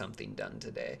to get something done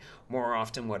today. More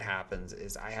often what happens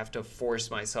is I have to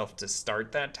force myself to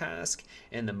start that task,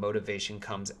 and the motivation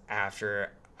comes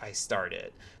after I start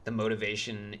it. The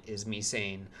motivation is me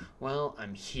saying, well,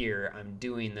 I'm here, I'm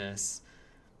doing this.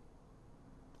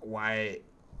 Why?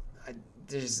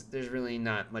 There's really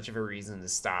not much of a reason to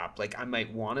stop. Like, I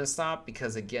might want to stop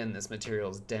because, again, this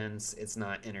material is dense, it's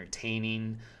not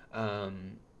entertaining.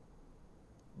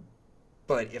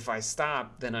 But if I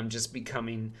stop, then I'm just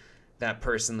becoming that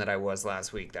person that I was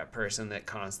last week, that person that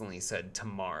constantly said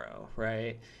tomorrow,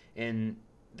 right? And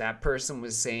that person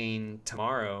was saying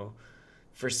tomorrow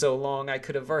for so long, I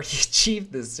could have already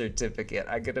achieved this certificate.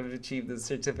 I could have achieved this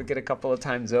certificate a couple of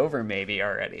times over maybe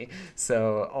already.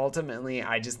 So ultimately,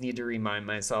 I just need to remind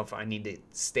myself, I need to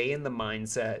stay in the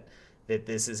mindset that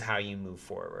this is how you move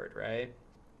forward, right?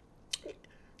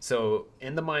 So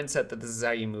in the mindset that this is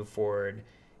how you move forward,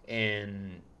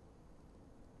 and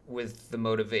with the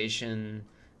motivation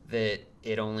that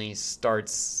it only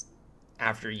starts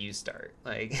after you start.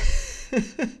 Like,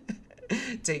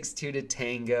 it takes two to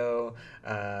tango,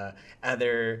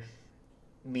 other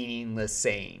meaningless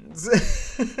sayings.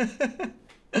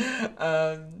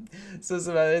 So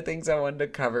some other things I wanted to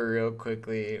cover real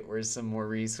quickly were some more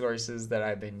resources that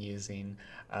I've been using.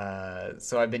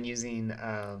 So I've been using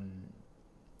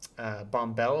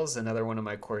Bombell's, another one of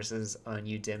my courses on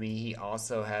Udemy. He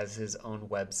also has his own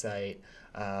website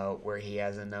where he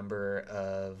has a number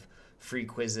of free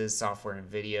quizzes, software, and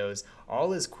videos. All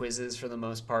his quizzes, for the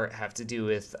most part, have to do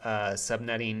with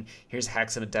subnetting. Here's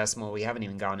hexadecimal. We haven't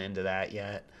even gone into that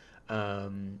yet.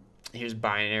 Here's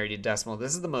binary to decimal.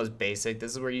 This is the most basic.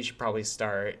 This is where you should probably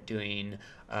start doing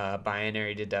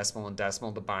binary to decimal and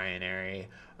decimal to binary,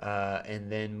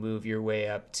 and then move your way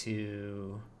up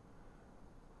to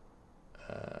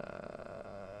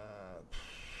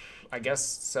I guess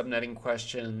subnetting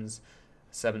questions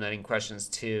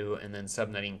 2, and then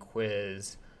subnetting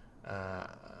quiz.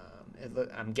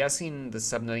 I'm guessing the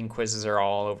subnetting quizzes are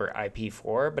all over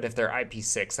IP4, but if they're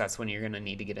IP6, that's when you're going to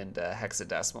need to get into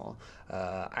hexadecimal.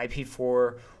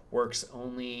 IP4 works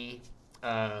only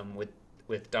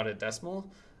with dotted decimal,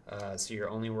 so you're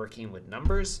only working with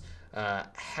numbers.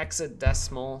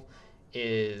 Hexadecimal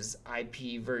is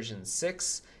IP version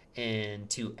 6, and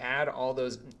to add all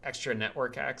those extra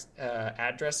network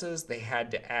addresses, they had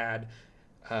to add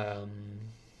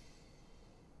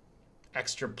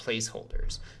extra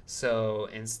placeholders. So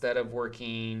instead of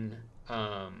working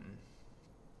man,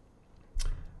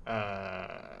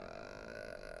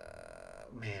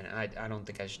 I don't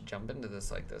think I should jump into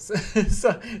this like this.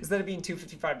 So instead of being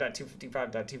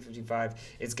 255.255.255,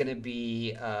 it's going to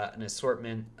be an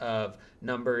assortment of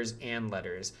numbers and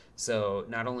letters. So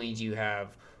not only do you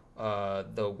have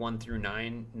the 1 through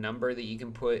 9 number that you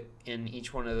can put in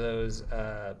each one of those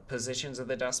positions of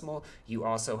the decimal, you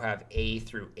also have A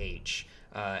through H,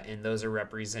 and those are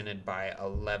represented by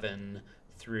 11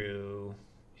 through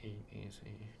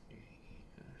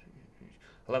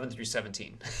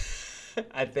 17.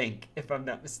 I think, if I'm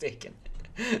not mistaken.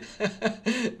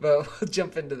 But we'll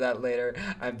jump into that later.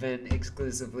 I've been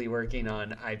exclusively working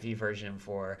on IP version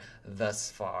 4 thus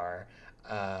far.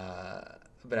 Uh,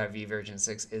 but IP version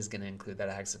 6 is going to include that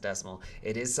hexadecimal.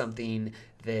 It is something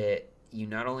that you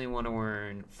not only want to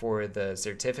learn for the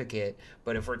certificate,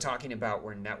 but if we're talking about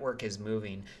where network is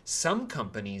moving, some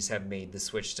companies have made the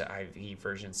switch to IV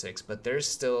version 6, but there's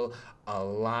still a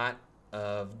lot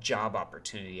of job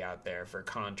opportunity out there for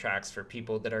contracts for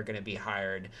people that are going to be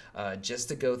hired just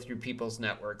to go through people's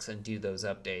networks and do those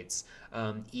updates.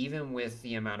 Even with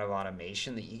the amount of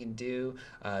automation that you can do,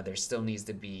 there still needs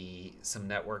to be some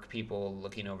network people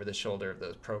looking over the shoulder of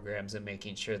those programs and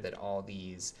making sure that all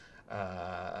these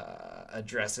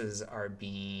addresses are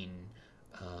being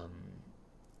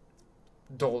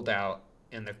doled out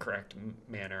in the correct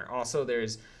manner. Also,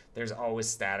 there's always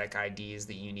static IDs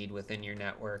that you need within your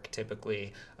network.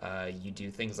 Typically, you do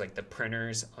things like the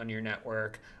printers on your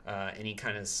network, any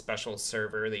kind of special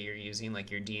server that you're using,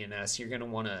 like your DNS. You're going to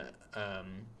want to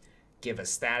give a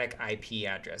static IP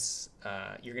address.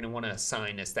 You're going to want to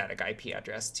assign a static IP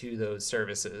address to those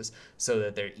services so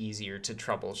that they're easier to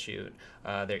troubleshoot,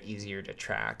 they're easier to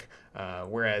track.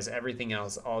 Whereas everything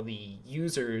else, all the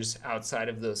users outside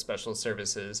of those special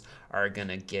services are going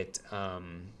to get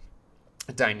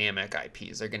dynamic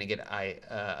IPs. They're going to get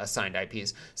assigned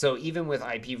IPs. So even with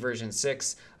IP version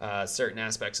 6, certain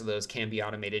aspects of those can be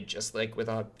automated just like with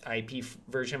IP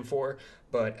version 4,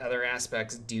 but other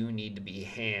aspects do need to be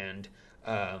hand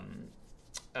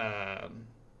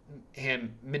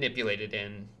manipulated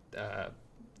in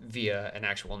via an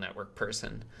actual network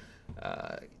person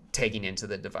taking into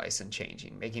the device and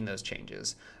making those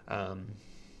changes.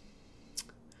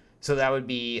 So that would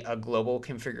be a global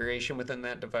configuration within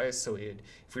that device. So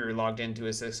if we were logged into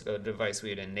a Cisco device, we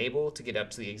would enable to get up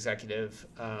to the executive,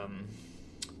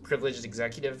 privileged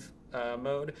executive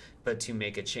mode. But to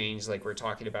make a change, like we're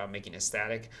talking about making a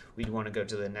static, we'd want to go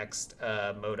to the next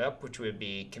mode up, which would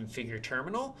be configure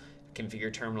terminal.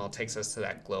 Configure terminal takes us to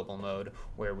that global mode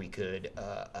where we could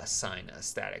assign a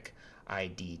static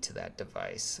ID to that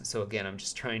device. So again, I'm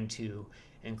just trying to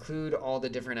include all the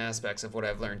different aspects of what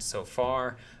I've learned so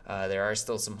far. There are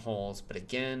still some holes, but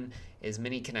again, as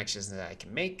many connections as I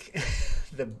can make,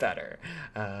 the better.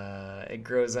 It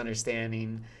grows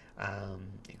understanding,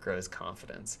 it grows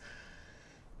confidence.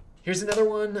 Here's another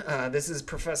one. This is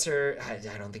Professor,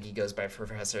 I don't think he goes by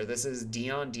Professor. This is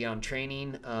Dion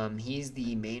Training. He's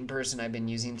the main person I've been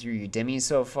using through Udemy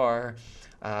so far.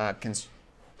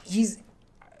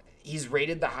 He's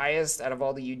rated the highest out of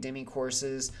all the Udemy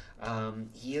courses.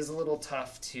 He is a little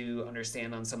tough to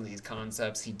understand on some of these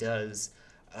concepts. He does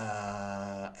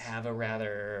have a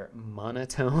rather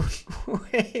monotone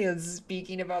way of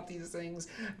speaking about these things,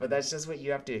 but that's just what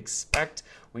you have to expect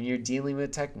when you're dealing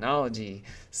with technology.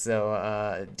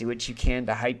 So do what you can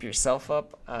to hype yourself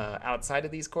up outside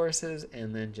of these courses,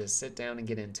 and then just sit down and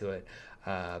get into it.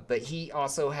 But he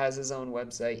also has his own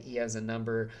website. He has a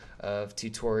number of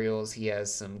tutorials. He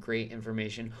has some great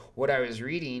information. What I was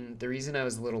reading, the reason I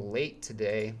was a little late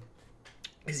today,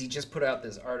 is he just put out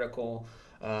this article,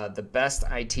 the best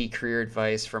IT career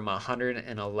advice from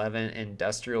 111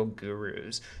 industrial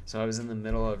gurus. So I was in the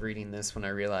middle of reading this when I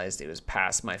realized it was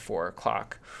past my 4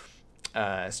 o'clock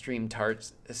stream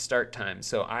start time.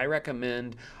 So I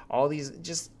recommend all these,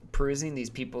 just perusing these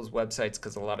people's websites,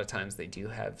 because a lot of times they do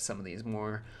have some of these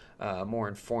more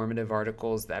informative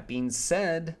articles. That being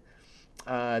said,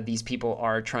 these people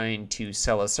are trying to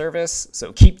sell a service,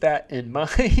 so keep that in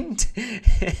mind.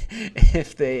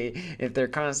 if they're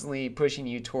constantly pushing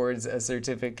you towards a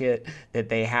certificate that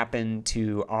they happen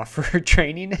to offer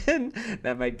training in,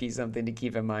 that might be something to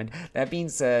keep in mind. That being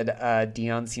said,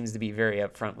 Dion seems to be very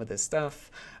upfront with his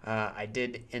stuff. I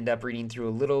did end up reading through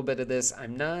a little bit of this.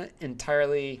 I'm not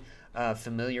entirely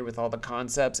familiar with all the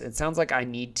concepts. It sounds like I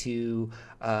need to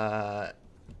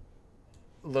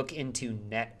look into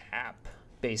NetApp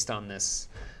based on this,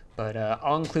 but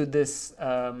I'll include this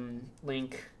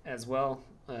link as well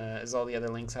as all the other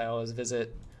links I always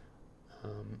visit.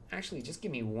 Actually, just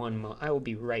give me one moment. I will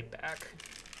be right back.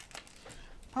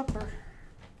 Pupper.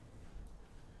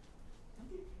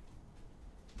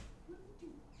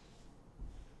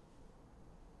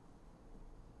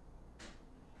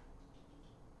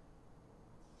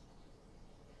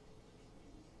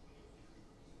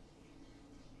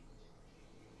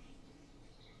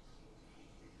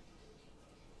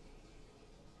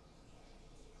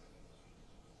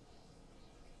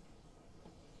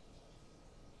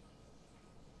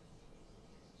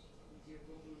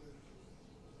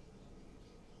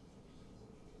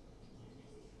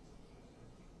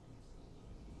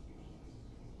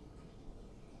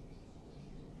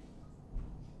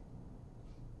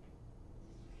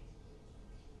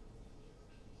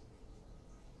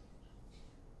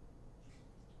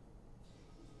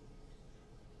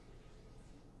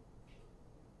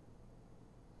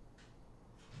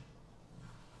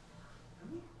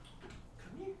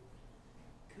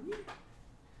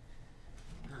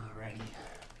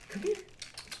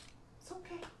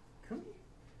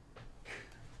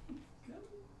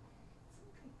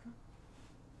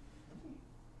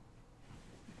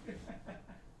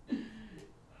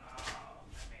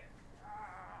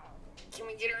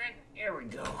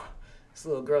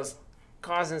 little girl's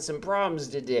causing some problems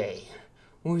today.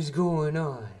 What's going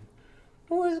on?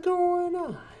 What's going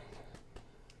on?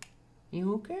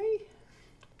 You okay?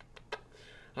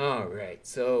 All right,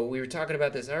 so we were talking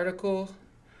about this article.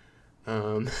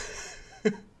 You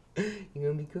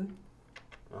gonna be good?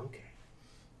 Okay.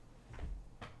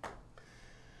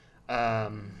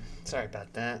 Sorry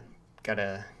about that.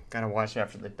 Gotta watch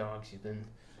after the dog. She's been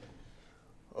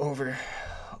over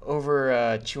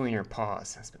chewing her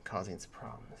paws. That's been causing some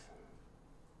problems.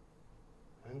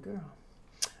 Good girl.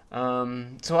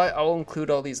 So I'll include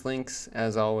all these links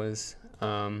as always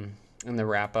in the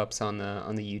wrap ups on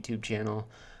the YouTube channel.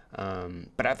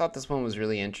 But I thought this one was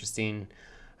really interesting.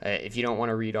 If you don't want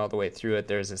to read all the way through it,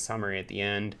 there's a summary at the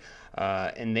end,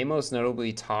 and they most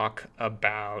notably talk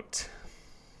about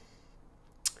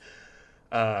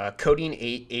coding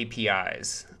 8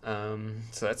 APIs.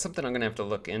 So that's something I'm gonna have to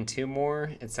look into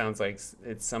more. It sounds like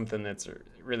it's something that's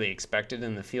really expected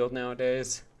in the field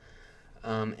nowadays.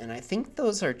 And I think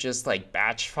those are just like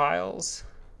batch files,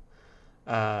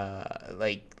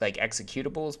 like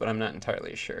executables, but I'm not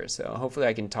entirely sure. So hopefully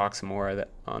I can talk some more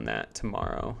on that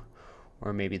tomorrow,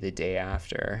 or maybe the day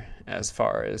after, as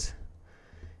far as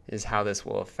how this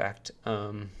will affect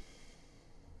the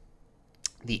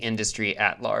industry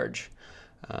at large.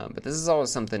 But this is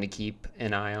always something to keep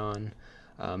an eye on.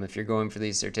 If you're going for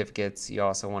these certificates, you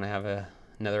also want to have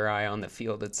another eye on the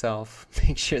field itself.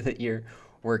 Make sure that you're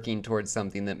working towards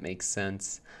something that makes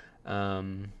sense. Yeah,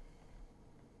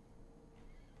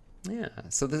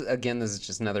 so this is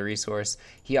just another resource.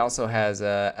 He also has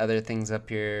other things up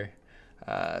here.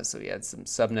 So he had some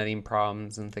subnetting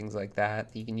problems and things like that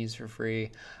you can use for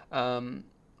free.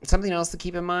 Something else to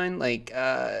keep in mind, like,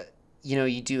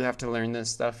 you do have to learn this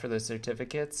stuff for the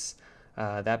certificates.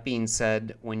 That being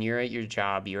said, when you're at your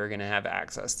job, you are going to have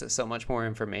access to so much more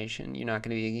information. You're not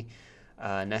going to be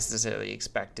necessarily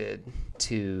expected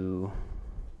to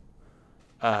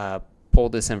pull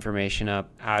this information up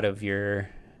out of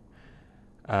your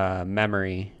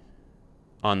memory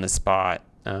on the spot.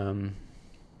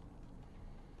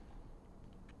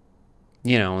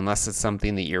 Unless it's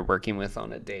something that you're working with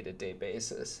on a day-to-day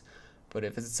basis. But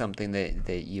if it's something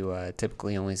that you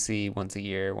typically only see once a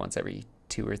year, once every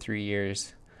 2 or 3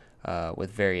 years,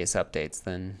 with various updates,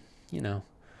 then,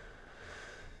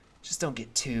 just don't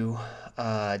get too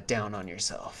down on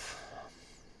yourself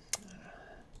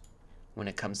when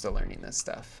it comes to learning this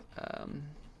stuff.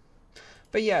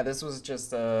 But yeah, this was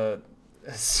just a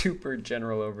super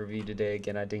general overview today.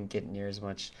 Again, I didn't get near as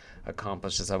much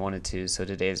accomplished as I wanted to, so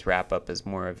today's wrap-up is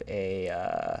more of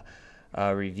a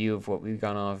review of what we've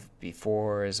gone off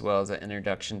before, as well as an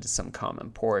introduction to some common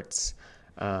ports.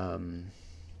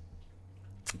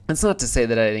 It's not to say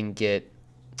that I didn't get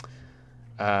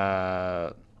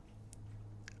a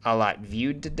lot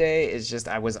viewed today. It's just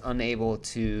I was unable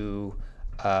to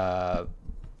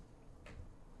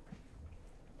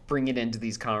bring it into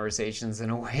these conversations in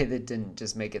a way that didn't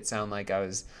just make it sound like I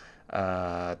was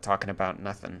talking about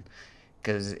nothing.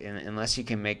 Because unless you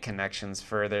can make connections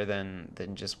further than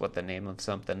just what the name of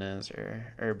something is,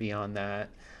 or beyond that,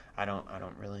 I don't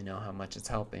really know how much it's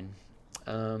helping.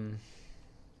 So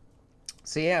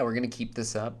yeah, we're gonna keep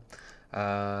this up.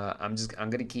 I'm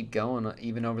gonna keep going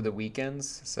even over the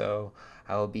weekends. So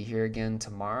I will be here again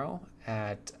tomorrow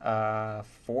at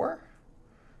 4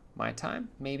 my time.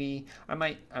 Maybe I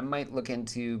might look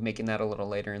into making that a little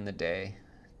later in the day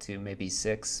to maybe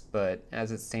 6. But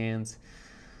as it stands,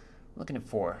 looking at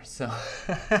 4. So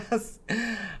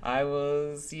I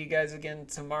will see you guys again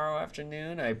tomorrow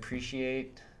afternoon. I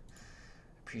appreciate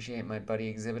my buddy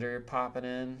Exhibitor popping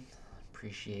in.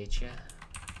 Appreciate you.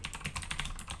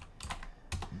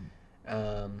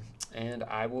 And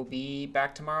I will be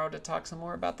back tomorrow to talk some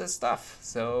more about this stuff.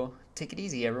 So take it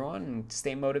easy, everyone, and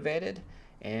stay motivated.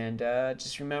 And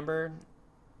just remember,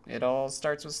 it all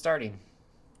starts with starting.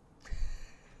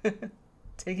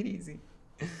 Take it easy.